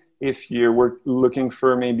 especially if you're looking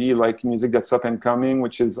for maybe like music that's up and coming,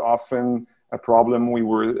 which is often a problem we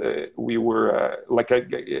were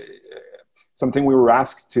something we were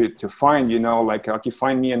asked to find, you know, like, okay,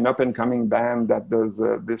 find me an up and coming band that does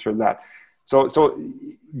this or that. So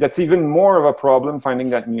that's even more of a problem, finding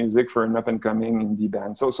that music for an up-and-coming indie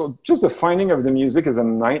band. So just the finding of the music is a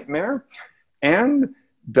nightmare. And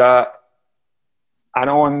I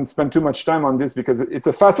don't want to spend too much time on this because it's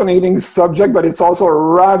a fascinating subject, but it's also a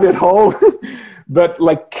rabbit hole. But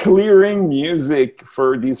like clearing music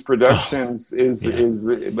for these productions it's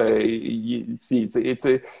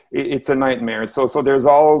a nightmare. So there's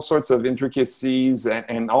all sorts of intricacies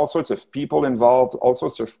and all sorts of people involved, all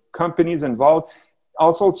sorts of companies involved,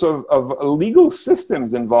 all sorts of legal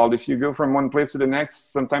systems involved. If you go from one place to the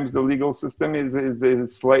next, sometimes the legal system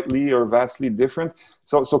is slightly or vastly different.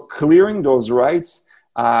 So clearing those rights,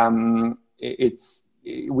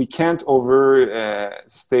 we can't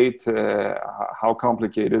overstate how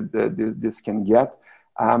complicated this can get.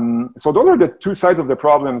 So those are the two sides of the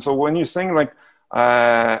problem. So when you're saying like,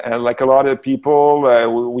 Like a lot of people,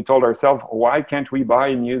 we told ourselves, why can't we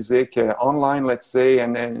buy music online, let's say,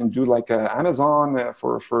 and do like Amazon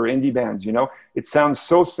for indie bands? You know, it sounds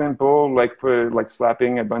so simple, like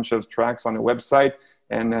slapping a bunch of tracks on a website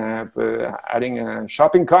and adding a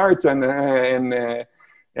shopping cart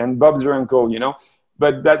and Bob's your uncle, you know.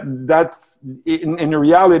 But that's in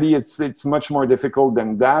reality, it's much more difficult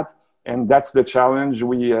than that, and that's the challenge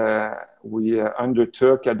we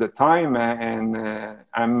undertook at the time, and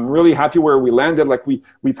I'm really happy where we landed. Like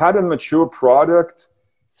we've had a mature product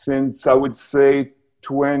since, I would say,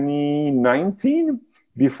 2019.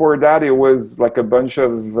 Before that, it was like a bunch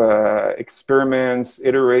of experiments,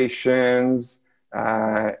 iterations,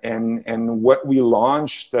 and what we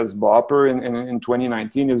launched as Bopper in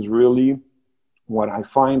 2019 is really what I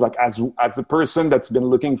find, like as a person that's been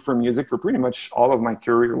looking for music for pretty much all of my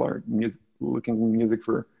career, like looking music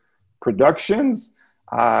for productions.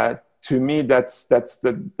 To me, that's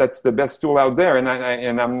the best tool out there.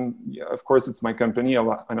 And I'm, of course, it's my company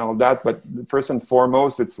and all that. But first and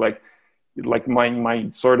foremost, it's like my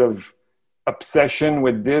sort of obsession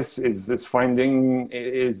with this is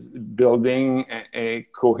building a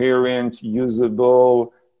coherent,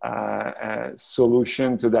 usable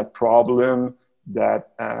solution to that problem that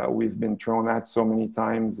we've been thrown at so many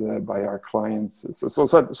times by our clients.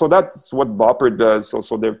 So that's what Bopper does.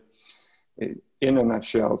 So they're in a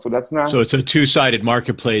nutshell. So that's not. So it's a two-sided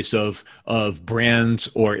marketplace of brands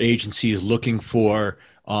or agencies looking for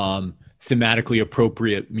thematically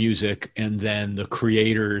appropriate music, and then the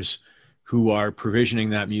creators who are provisioning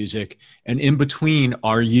that music. And in between,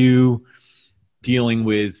 are you dealing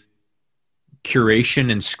with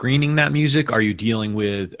curation and screening that music? Are you dealing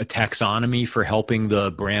with a taxonomy for helping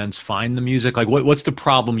the brands find the music? Like what's the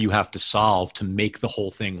problem you have to solve to make the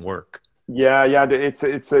whole thing work? Yeah.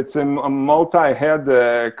 It's a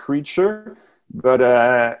multi-head creature, but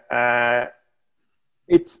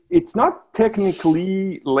it's not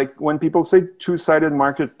technically, like when people say two-sided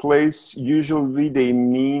marketplace, usually they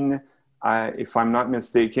mean, if I'm not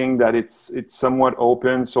mistaken, that it's somewhat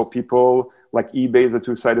open. So people, like eBay is a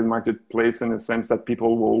two-sided marketplace in the sense that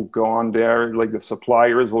people will go on there, like the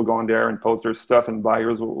suppliers will go on there and post their stuff and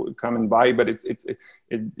buyers will come and buy. But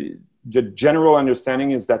the general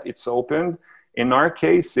understanding is that it's open. In our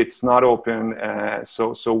case, it's not open.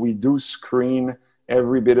 So we do screen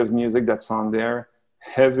every bit of music that's on there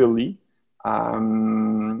heavily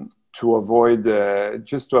to avoid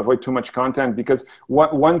too much content. Because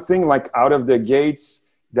one thing, like out of the gates,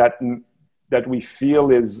 that we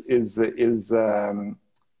feel is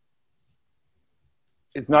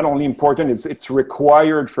not only important, it's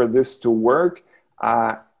required for this to work.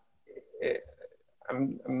 I'm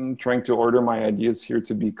trying to order my ideas here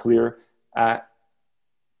to be clear.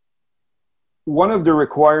 One of the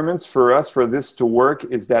requirements for us for this to work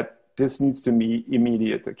is that this needs to be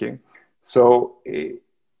immediate, okay? So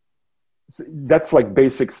that's like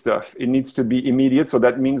basic stuff. It needs to be immediate, so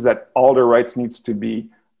that means that all the rights needs to be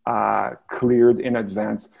cleared in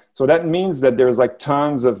advance. So that means that there's like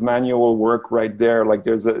tons of manual work right there. Like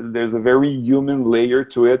there's a very human layer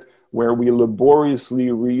to it, where we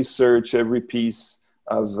laboriously research every piece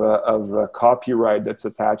of copyright that's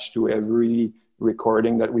attached to every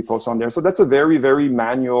recording that we post on there. So that's a very, very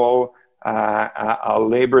manual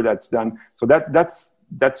labor that's done. So that's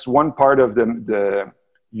one part of the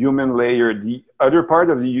human layer. The other part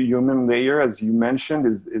of the human layer, as you mentioned,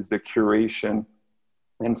 is the curation.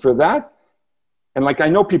 And for that, and like I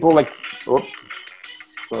know people like, oh,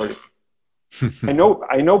 sorry, I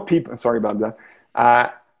know people. Sorry about that.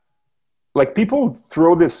 Like people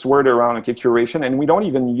throw this word around, okay, curation, and we don't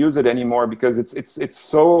even use it anymore because it's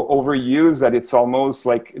so overused that it's almost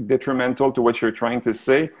like detrimental to what you're trying to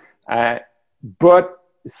say. But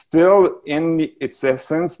still, in its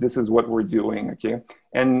essence, this is what we're doing, okay,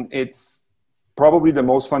 and it's probably the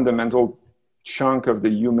most fundamental chunk of the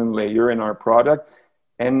human layer in our product.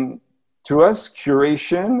 And to us,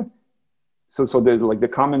 curation, so the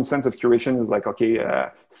common sense of curation is like, okay,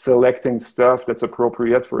 selecting stuff that's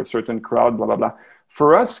appropriate for a certain crowd, blah, blah, blah.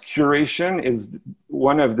 For us, curation is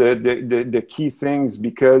one of the key things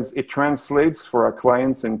because it translates for our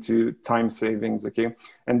clients into time savings, okay?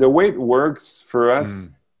 And the way it works for us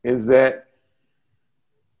is that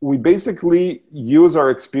we basically use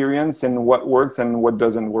our experience in what works and what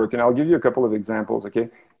doesn't work. And I'll give you a couple of examples, okay?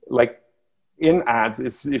 Like, in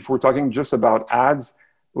ads, if we're talking just about ads,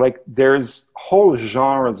 like there's whole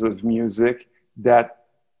genres of music that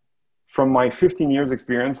from my 15 years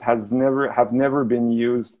experience have never been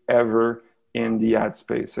used ever in the ad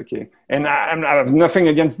space. Okay, and I have nothing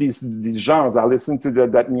against these genres. I listen to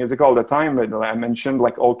that music all the time. But I mentioned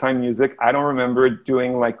like old time music. I don't remember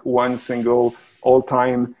doing like one single old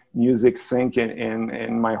time music sync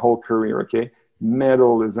in my whole career. Okay,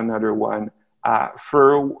 metal is another one.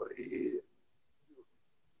 For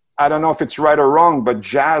I don't know if it's right or wrong, but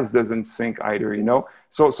jazz doesn't sync either, you know?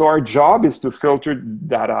 So our job is to filter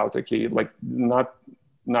that out, okay? Like not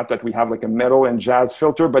that we have like a metal and jazz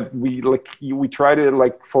filter, but we try to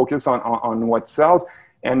like focus on what sells.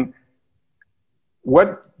 And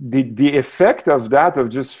what the effect of that, of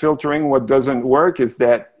just filtering what doesn't work, is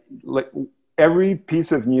that like every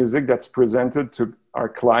piece of music that's presented to our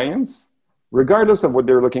clients, regardless of what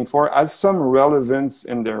they're looking for, has some relevance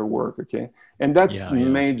in their work, okay? And that's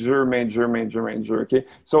major, okay?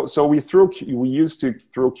 So we used to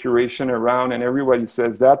throw curation around, and everybody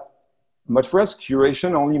says that. But for us,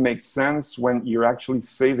 curation only makes sense when you're actually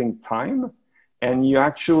saving time and you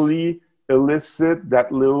actually elicit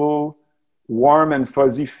that little warm and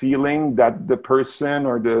fuzzy feeling that the person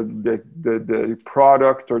or the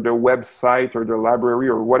product or the website or the library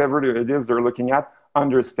or whatever it is they're looking at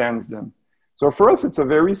understands them. So for us,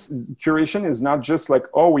 curation is not just like,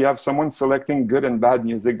 oh, we have someone selecting good and bad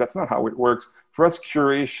music. That's not how it works. For us,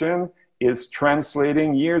 curation is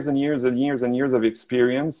translating years and years and years and years of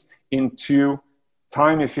experience into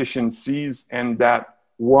time efficiencies and that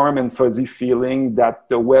warm and fuzzy feeling that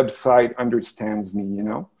the website understands me, you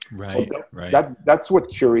know? Right, so that's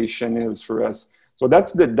what curation is for us. So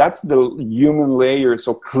that's the human layer.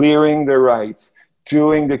 So clearing the rights,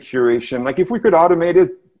 doing the curation. Like if we could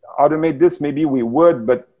automate this, maybe we would,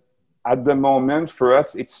 but at the moment for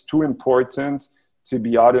us, it's too important to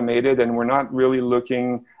be automated, and we're not really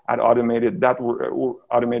looking at automating that. We're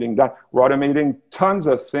automating tons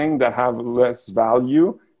of things that have less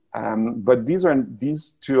value, but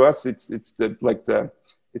these to us, it's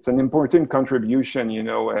an important contribution, you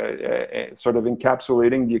know, sort of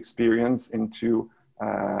encapsulating the experience into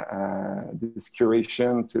this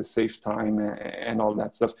curation to save time and all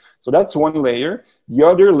that stuff. So that's one layer. The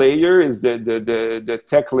other layer is the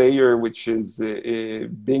tech layer, which is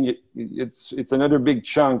it's another big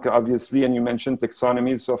chunk, obviously. And you mentioned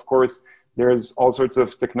taxonomies. So of course, there's all sorts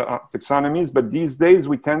of taxonomies, but these days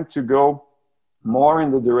we tend to go more in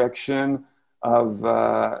the direction of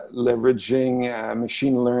leveraging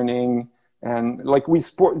machine learning, and like we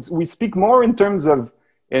speak more in terms of.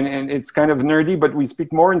 And it's kind of nerdy, but we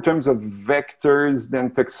speak more in terms of vectors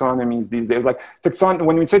than taxonomies these days. Like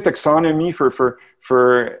when we say taxonomy, for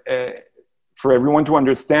everyone to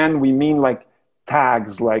understand, we mean like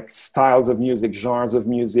tags, like styles of music, genres of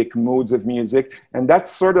music, moods of music. And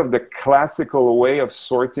that's sort of the classical way of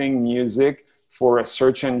sorting music for a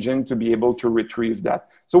search engine to be able to retrieve that.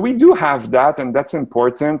 So we do have that, and that's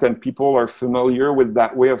important, and people are familiar with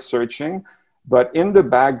that way of searching. But in the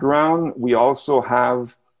background, we also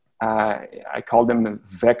have I call them the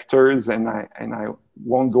vectors, and I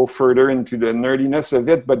won't go further into the nerdiness of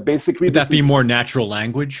it, but basically... Would that be more natural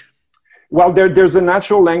language? Well, there's a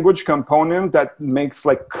natural language component that makes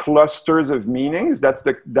like clusters of meanings. That's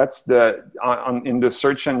in the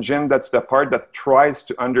search engine, that's the part that tries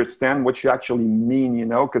to understand what you actually mean, you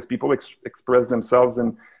know, because people express themselves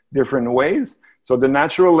in different ways. So the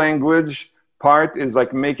natural language part is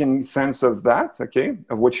like making sense of that, okay,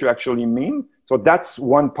 of what you actually mean. So that's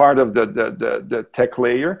one part of the tech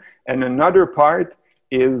layer. And another part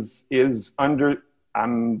is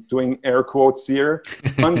I'm doing air quotes here,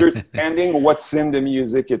 understanding what's in the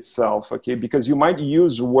music itself, okay? Because you might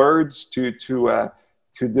use words to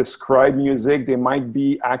describe music. They might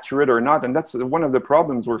be accurate or not. And that's one of the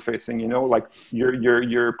problems we're facing, you know, like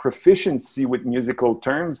your proficiency with musical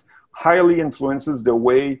terms highly influences the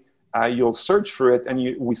way you'll search for it.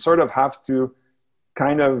 And we sort of have to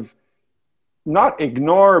kind of not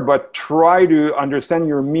ignore, but try to understand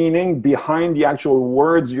your meaning behind the actual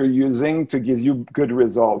words you're using to give you good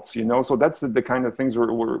results, you know? So that's the kind of things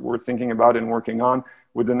we're thinking about and working on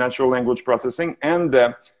with the natural language processing. And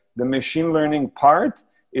the machine learning part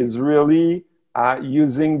is really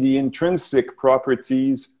using the intrinsic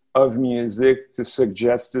properties of music to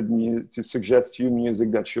suggest to you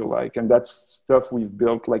music that you like. And that's stuff we've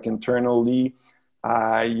built like internally,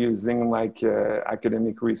 using like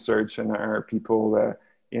academic research and our people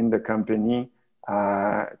in the company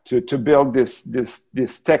to build this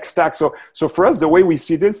tech stack. So for us, the way we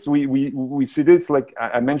see this, we see this, like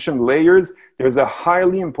I mentioned, layers. There's a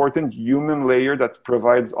highly important human layer that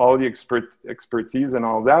provides all the expertise and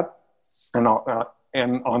all that,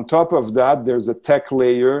 and on top of that, there's a tech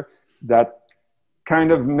layer that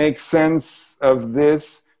kind of makes sense of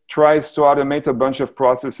this tries to automate a bunch of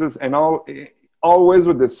processes, and always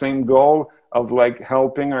with the same goal of like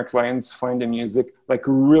helping our clients find the music like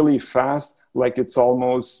really fast, like it's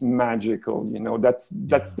almost magical, you know.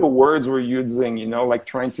 That's the words we're using, you know, like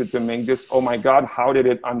trying to make this, oh my God, how did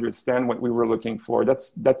it understand what we were looking for?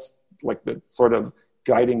 That's like the sort of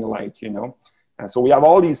guiding light, you know. And so we have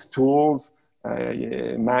all these tools,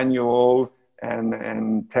 manual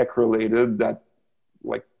and tech related, that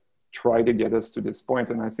like try to get us to this point.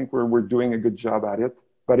 And I think we're doing a good job at it,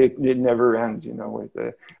 but it never ends, you know.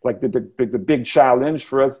 Like the big challenge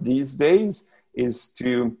for us these days is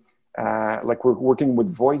to, like we're working with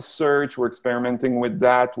voice search, we're experimenting with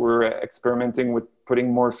that. We're experimenting with putting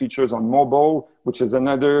more features on mobile, which is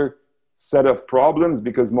another set of problems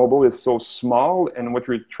because mobile is so small and what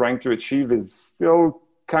we're trying to achieve is still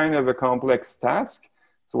kind of a complex task.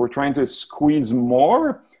 So we're trying to squeeze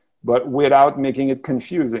more, but without making it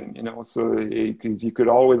confusing, you know. So because you could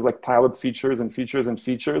always like pile up features and features and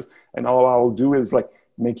features, and all I'll do is like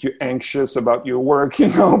make you anxious about your work, you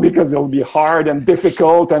know, because it'll be hard and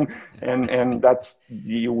difficult, and that's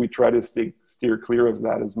we try to steer clear of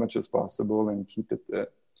that as much as possible and keep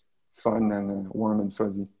it fun and warm and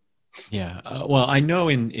fuzzy. Yeah. Well, I know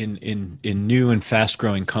in new and fast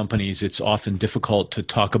growing companies, it's often difficult to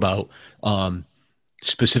talk about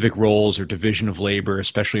specific roles or division of labor,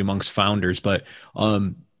 especially amongst founders. But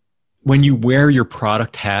when you wear your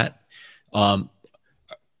product hat,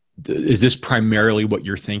 is this primarily what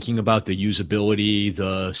you're thinking about? The usability,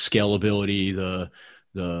 the scalability,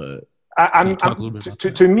 the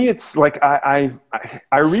to me, it's like I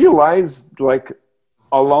realized like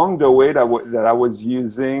along the way that I was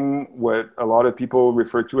using what a lot of people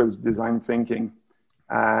refer to as design thinking.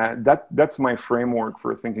 That's my framework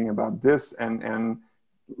for thinking about this, and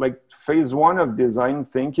like phase one of design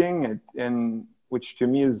thinking, and which to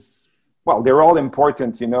me is, well, they're all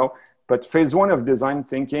important, you know, but phase one of design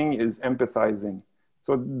thinking is empathizing.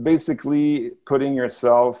 So basically putting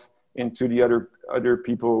yourself into the other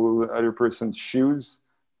person's shoes,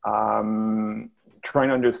 trying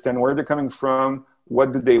to understand where they're coming from,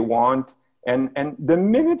 what do they want, and the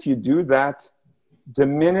minute you do that,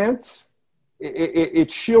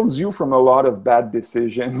 it shields you from a lot of bad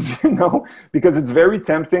decisions, you know, because it's very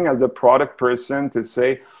tempting as the product person to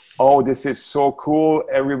say, oh, this is so cool,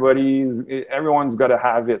 everyone's got to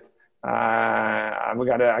have it. I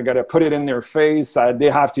gotta put it in their face. They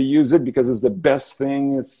have to use it because it's the best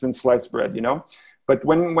thing since sliced bread, you know. But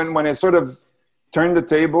when I sort of turn the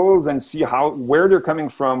tables and see where they're coming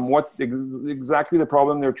from, what exactly the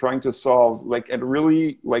problem they're trying to solve, like it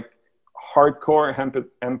really like hardcore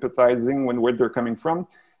empathizing where they're coming from,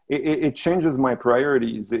 it changes my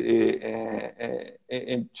priorities.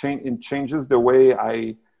 It changes the way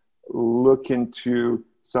I look into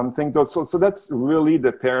something. So that's really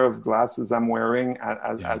the pair of glasses I'm wearing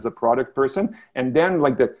as a product person. And then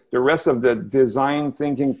like the rest of the design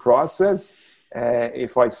thinking process,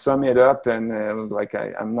 if I sum it up, and like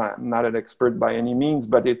I'm not an expert by any means,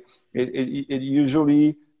 but it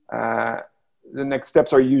usually, the next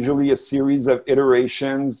steps are usually a series of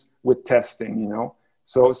iterations with testing, you know.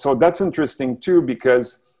 So that's interesting too,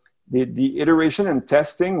 because the iteration and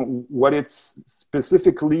testing, what it's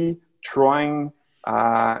specifically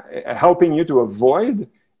helping you to avoid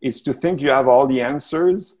is to think you have all the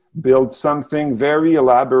answers, build something very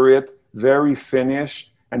elaborate, very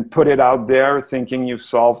finished, and put it out there thinking you've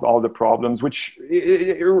solved all the problems, which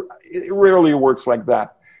it rarely works like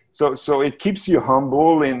that. So it keeps you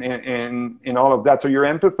humble in all of that. So you're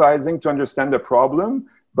empathizing to understand the problem,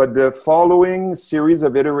 but the following series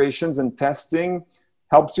of iterations and testing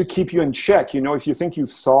helps you keep you in check. You know, if you think you've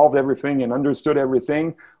solved everything and understood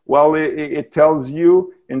everything, well, it tells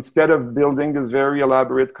you, instead of building this very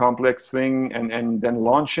elaborate, complex thing and then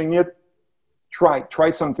launching it, try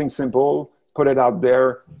something simple, put it out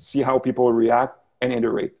there, see how people react, and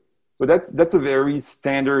iterate. So that's a very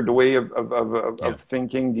standard way of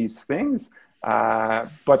thinking these things.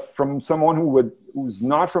 But from someone who's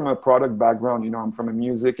not from a product background, you know, I'm from a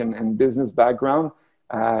music and business background,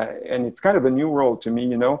 and it's kind of a new role to me,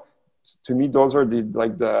 you know. To me, those are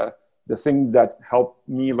the thing that helped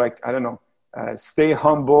me, like, I don't know, stay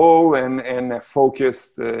humble and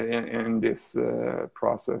focused in this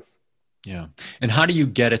process. Yeah. And how do you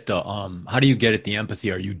get at the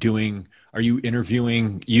empathy? Are you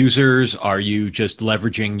interviewing users? Are you just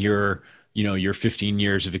leveraging your 15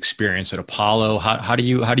 years of experience at Apollo? How do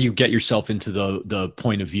you get yourself into the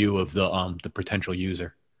point of view of the potential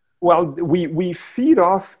user? Well, we feed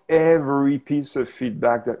off every piece of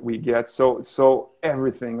feedback that we get. So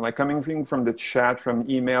everything, like coming from the chat, from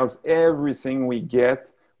emails, everything we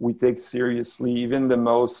get, we take seriously, even the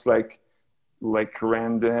most like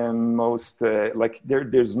random, most like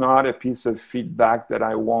there's not a piece of feedback that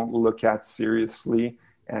I won't look at seriously.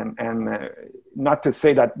 And not to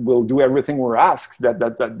say that we'll do everything we're asked,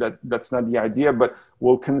 that's not the idea, but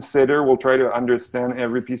we'll try to understand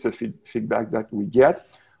every piece of feedback that we get.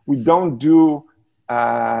 We don't do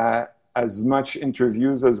as much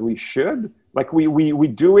interviews as we should. Like we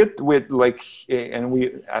do it with like, and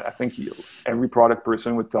I think every product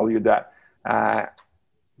person would tell you that,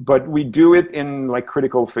 but we do it in like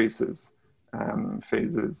critical phases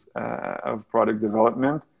of product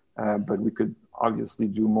development, but we could obviously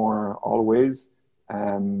do more always.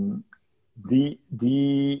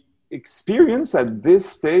 The experience at this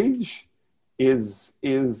stage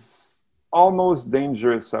is almost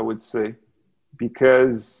dangerous, I would say,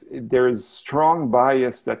 because there is strong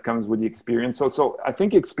bias that comes with the experience. So I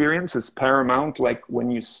think experience is paramount, like when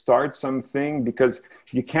you start something, because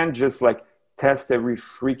you can't just like test every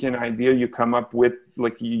freaking idea you come up with.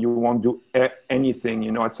 Like you won't do anything,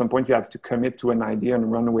 you know. At some point you have to commit to an idea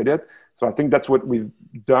and run with it. So I think that's what we've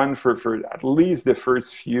done for at least the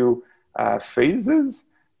first few phases.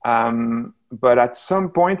 But at some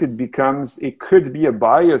point it could be a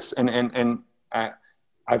bias, and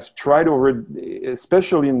I've tried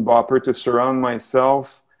especially in Bopper, to surround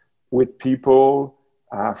myself with people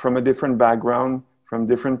from a different background, from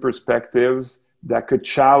different perspectives, that could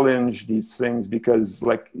challenge these things, because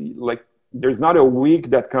like there's not a week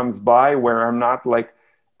that comes by where I'm not like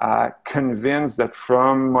convinced that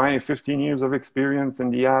from my 15 years of experience in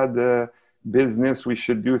the ad business, we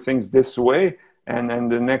should do things this way. And then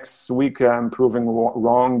the next week I'm proving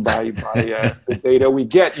wrong by the data we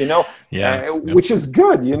get, you know, which is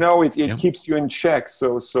good, you know, it keeps you in check.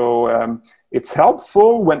 So it's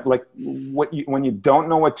helpful when you don't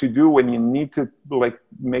know what to do, when you need to like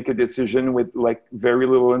make a decision with like very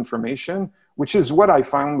little information, which is what I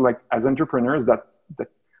found like as entrepreneurs that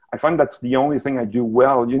I find that's the only thing I do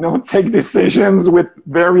well, you know, take decisions with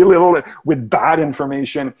very little, with bad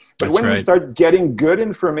information. But when you start getting good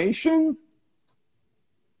information,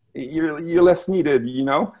 you're less needed, you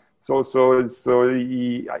know. So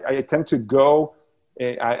I tend to go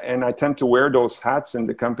and I tend to wear those hats in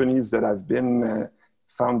the companies that I've been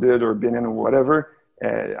founded or been in or whatever.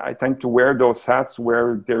 I tend to wear those hats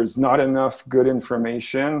where there's not enough good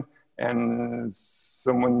information and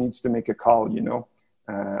someone needs to make a call, you know.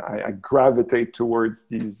 I gravitate towards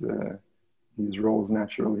these roles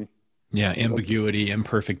naturally. Yeah, ambiguity,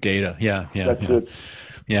 imperfect data. Yeah. That's it.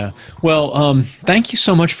 Yeah. Well, thank you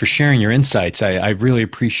so much for sharing your insights. I really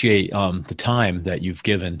appreciate the time that you've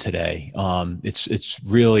given today. It's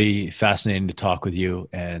really fascinating to talk with you,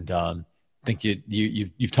 and I think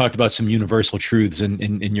you've talked about some universal truths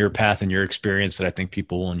in your path and your experience that I think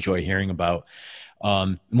people will enjoy hearing about.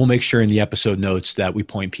 We'll make sure in the episode notes that we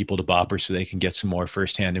point people to Bopper so they can get some more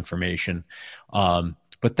firsthand information.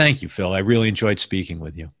 But thank you, Phil. I really enjoyed speaking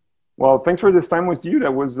with you. Well, thanks for this time with you.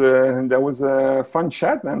 That was a fun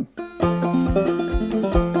chat, man.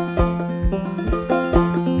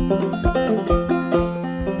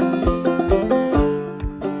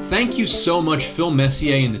 Thank you so much, Phil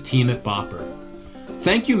Messier and the team at Bopper.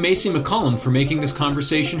 Thank you, Macy McCullum, for making this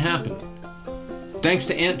conversation happen. Thanks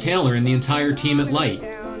to Ant Taylor and the entire team at Lyte.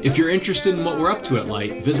 If you're interested in what we're up to at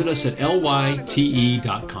Lyte, visit us at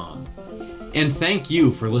lyte.com. And thank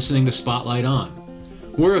you for listening to Spotlight On.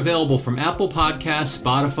 We're available from Apple Podcasts,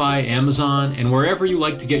 Spotify, Amazon, and wherever you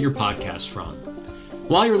like to get your podcasts from.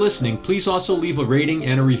 While you're listening, please also leave a rating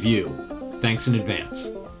and a review. Thanks in advance.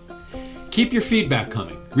 Keep your feedback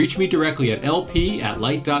coming. Reach me directly at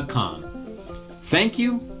lp@lyte.com. Thank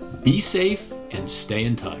you, be safe, and stay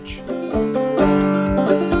in touch.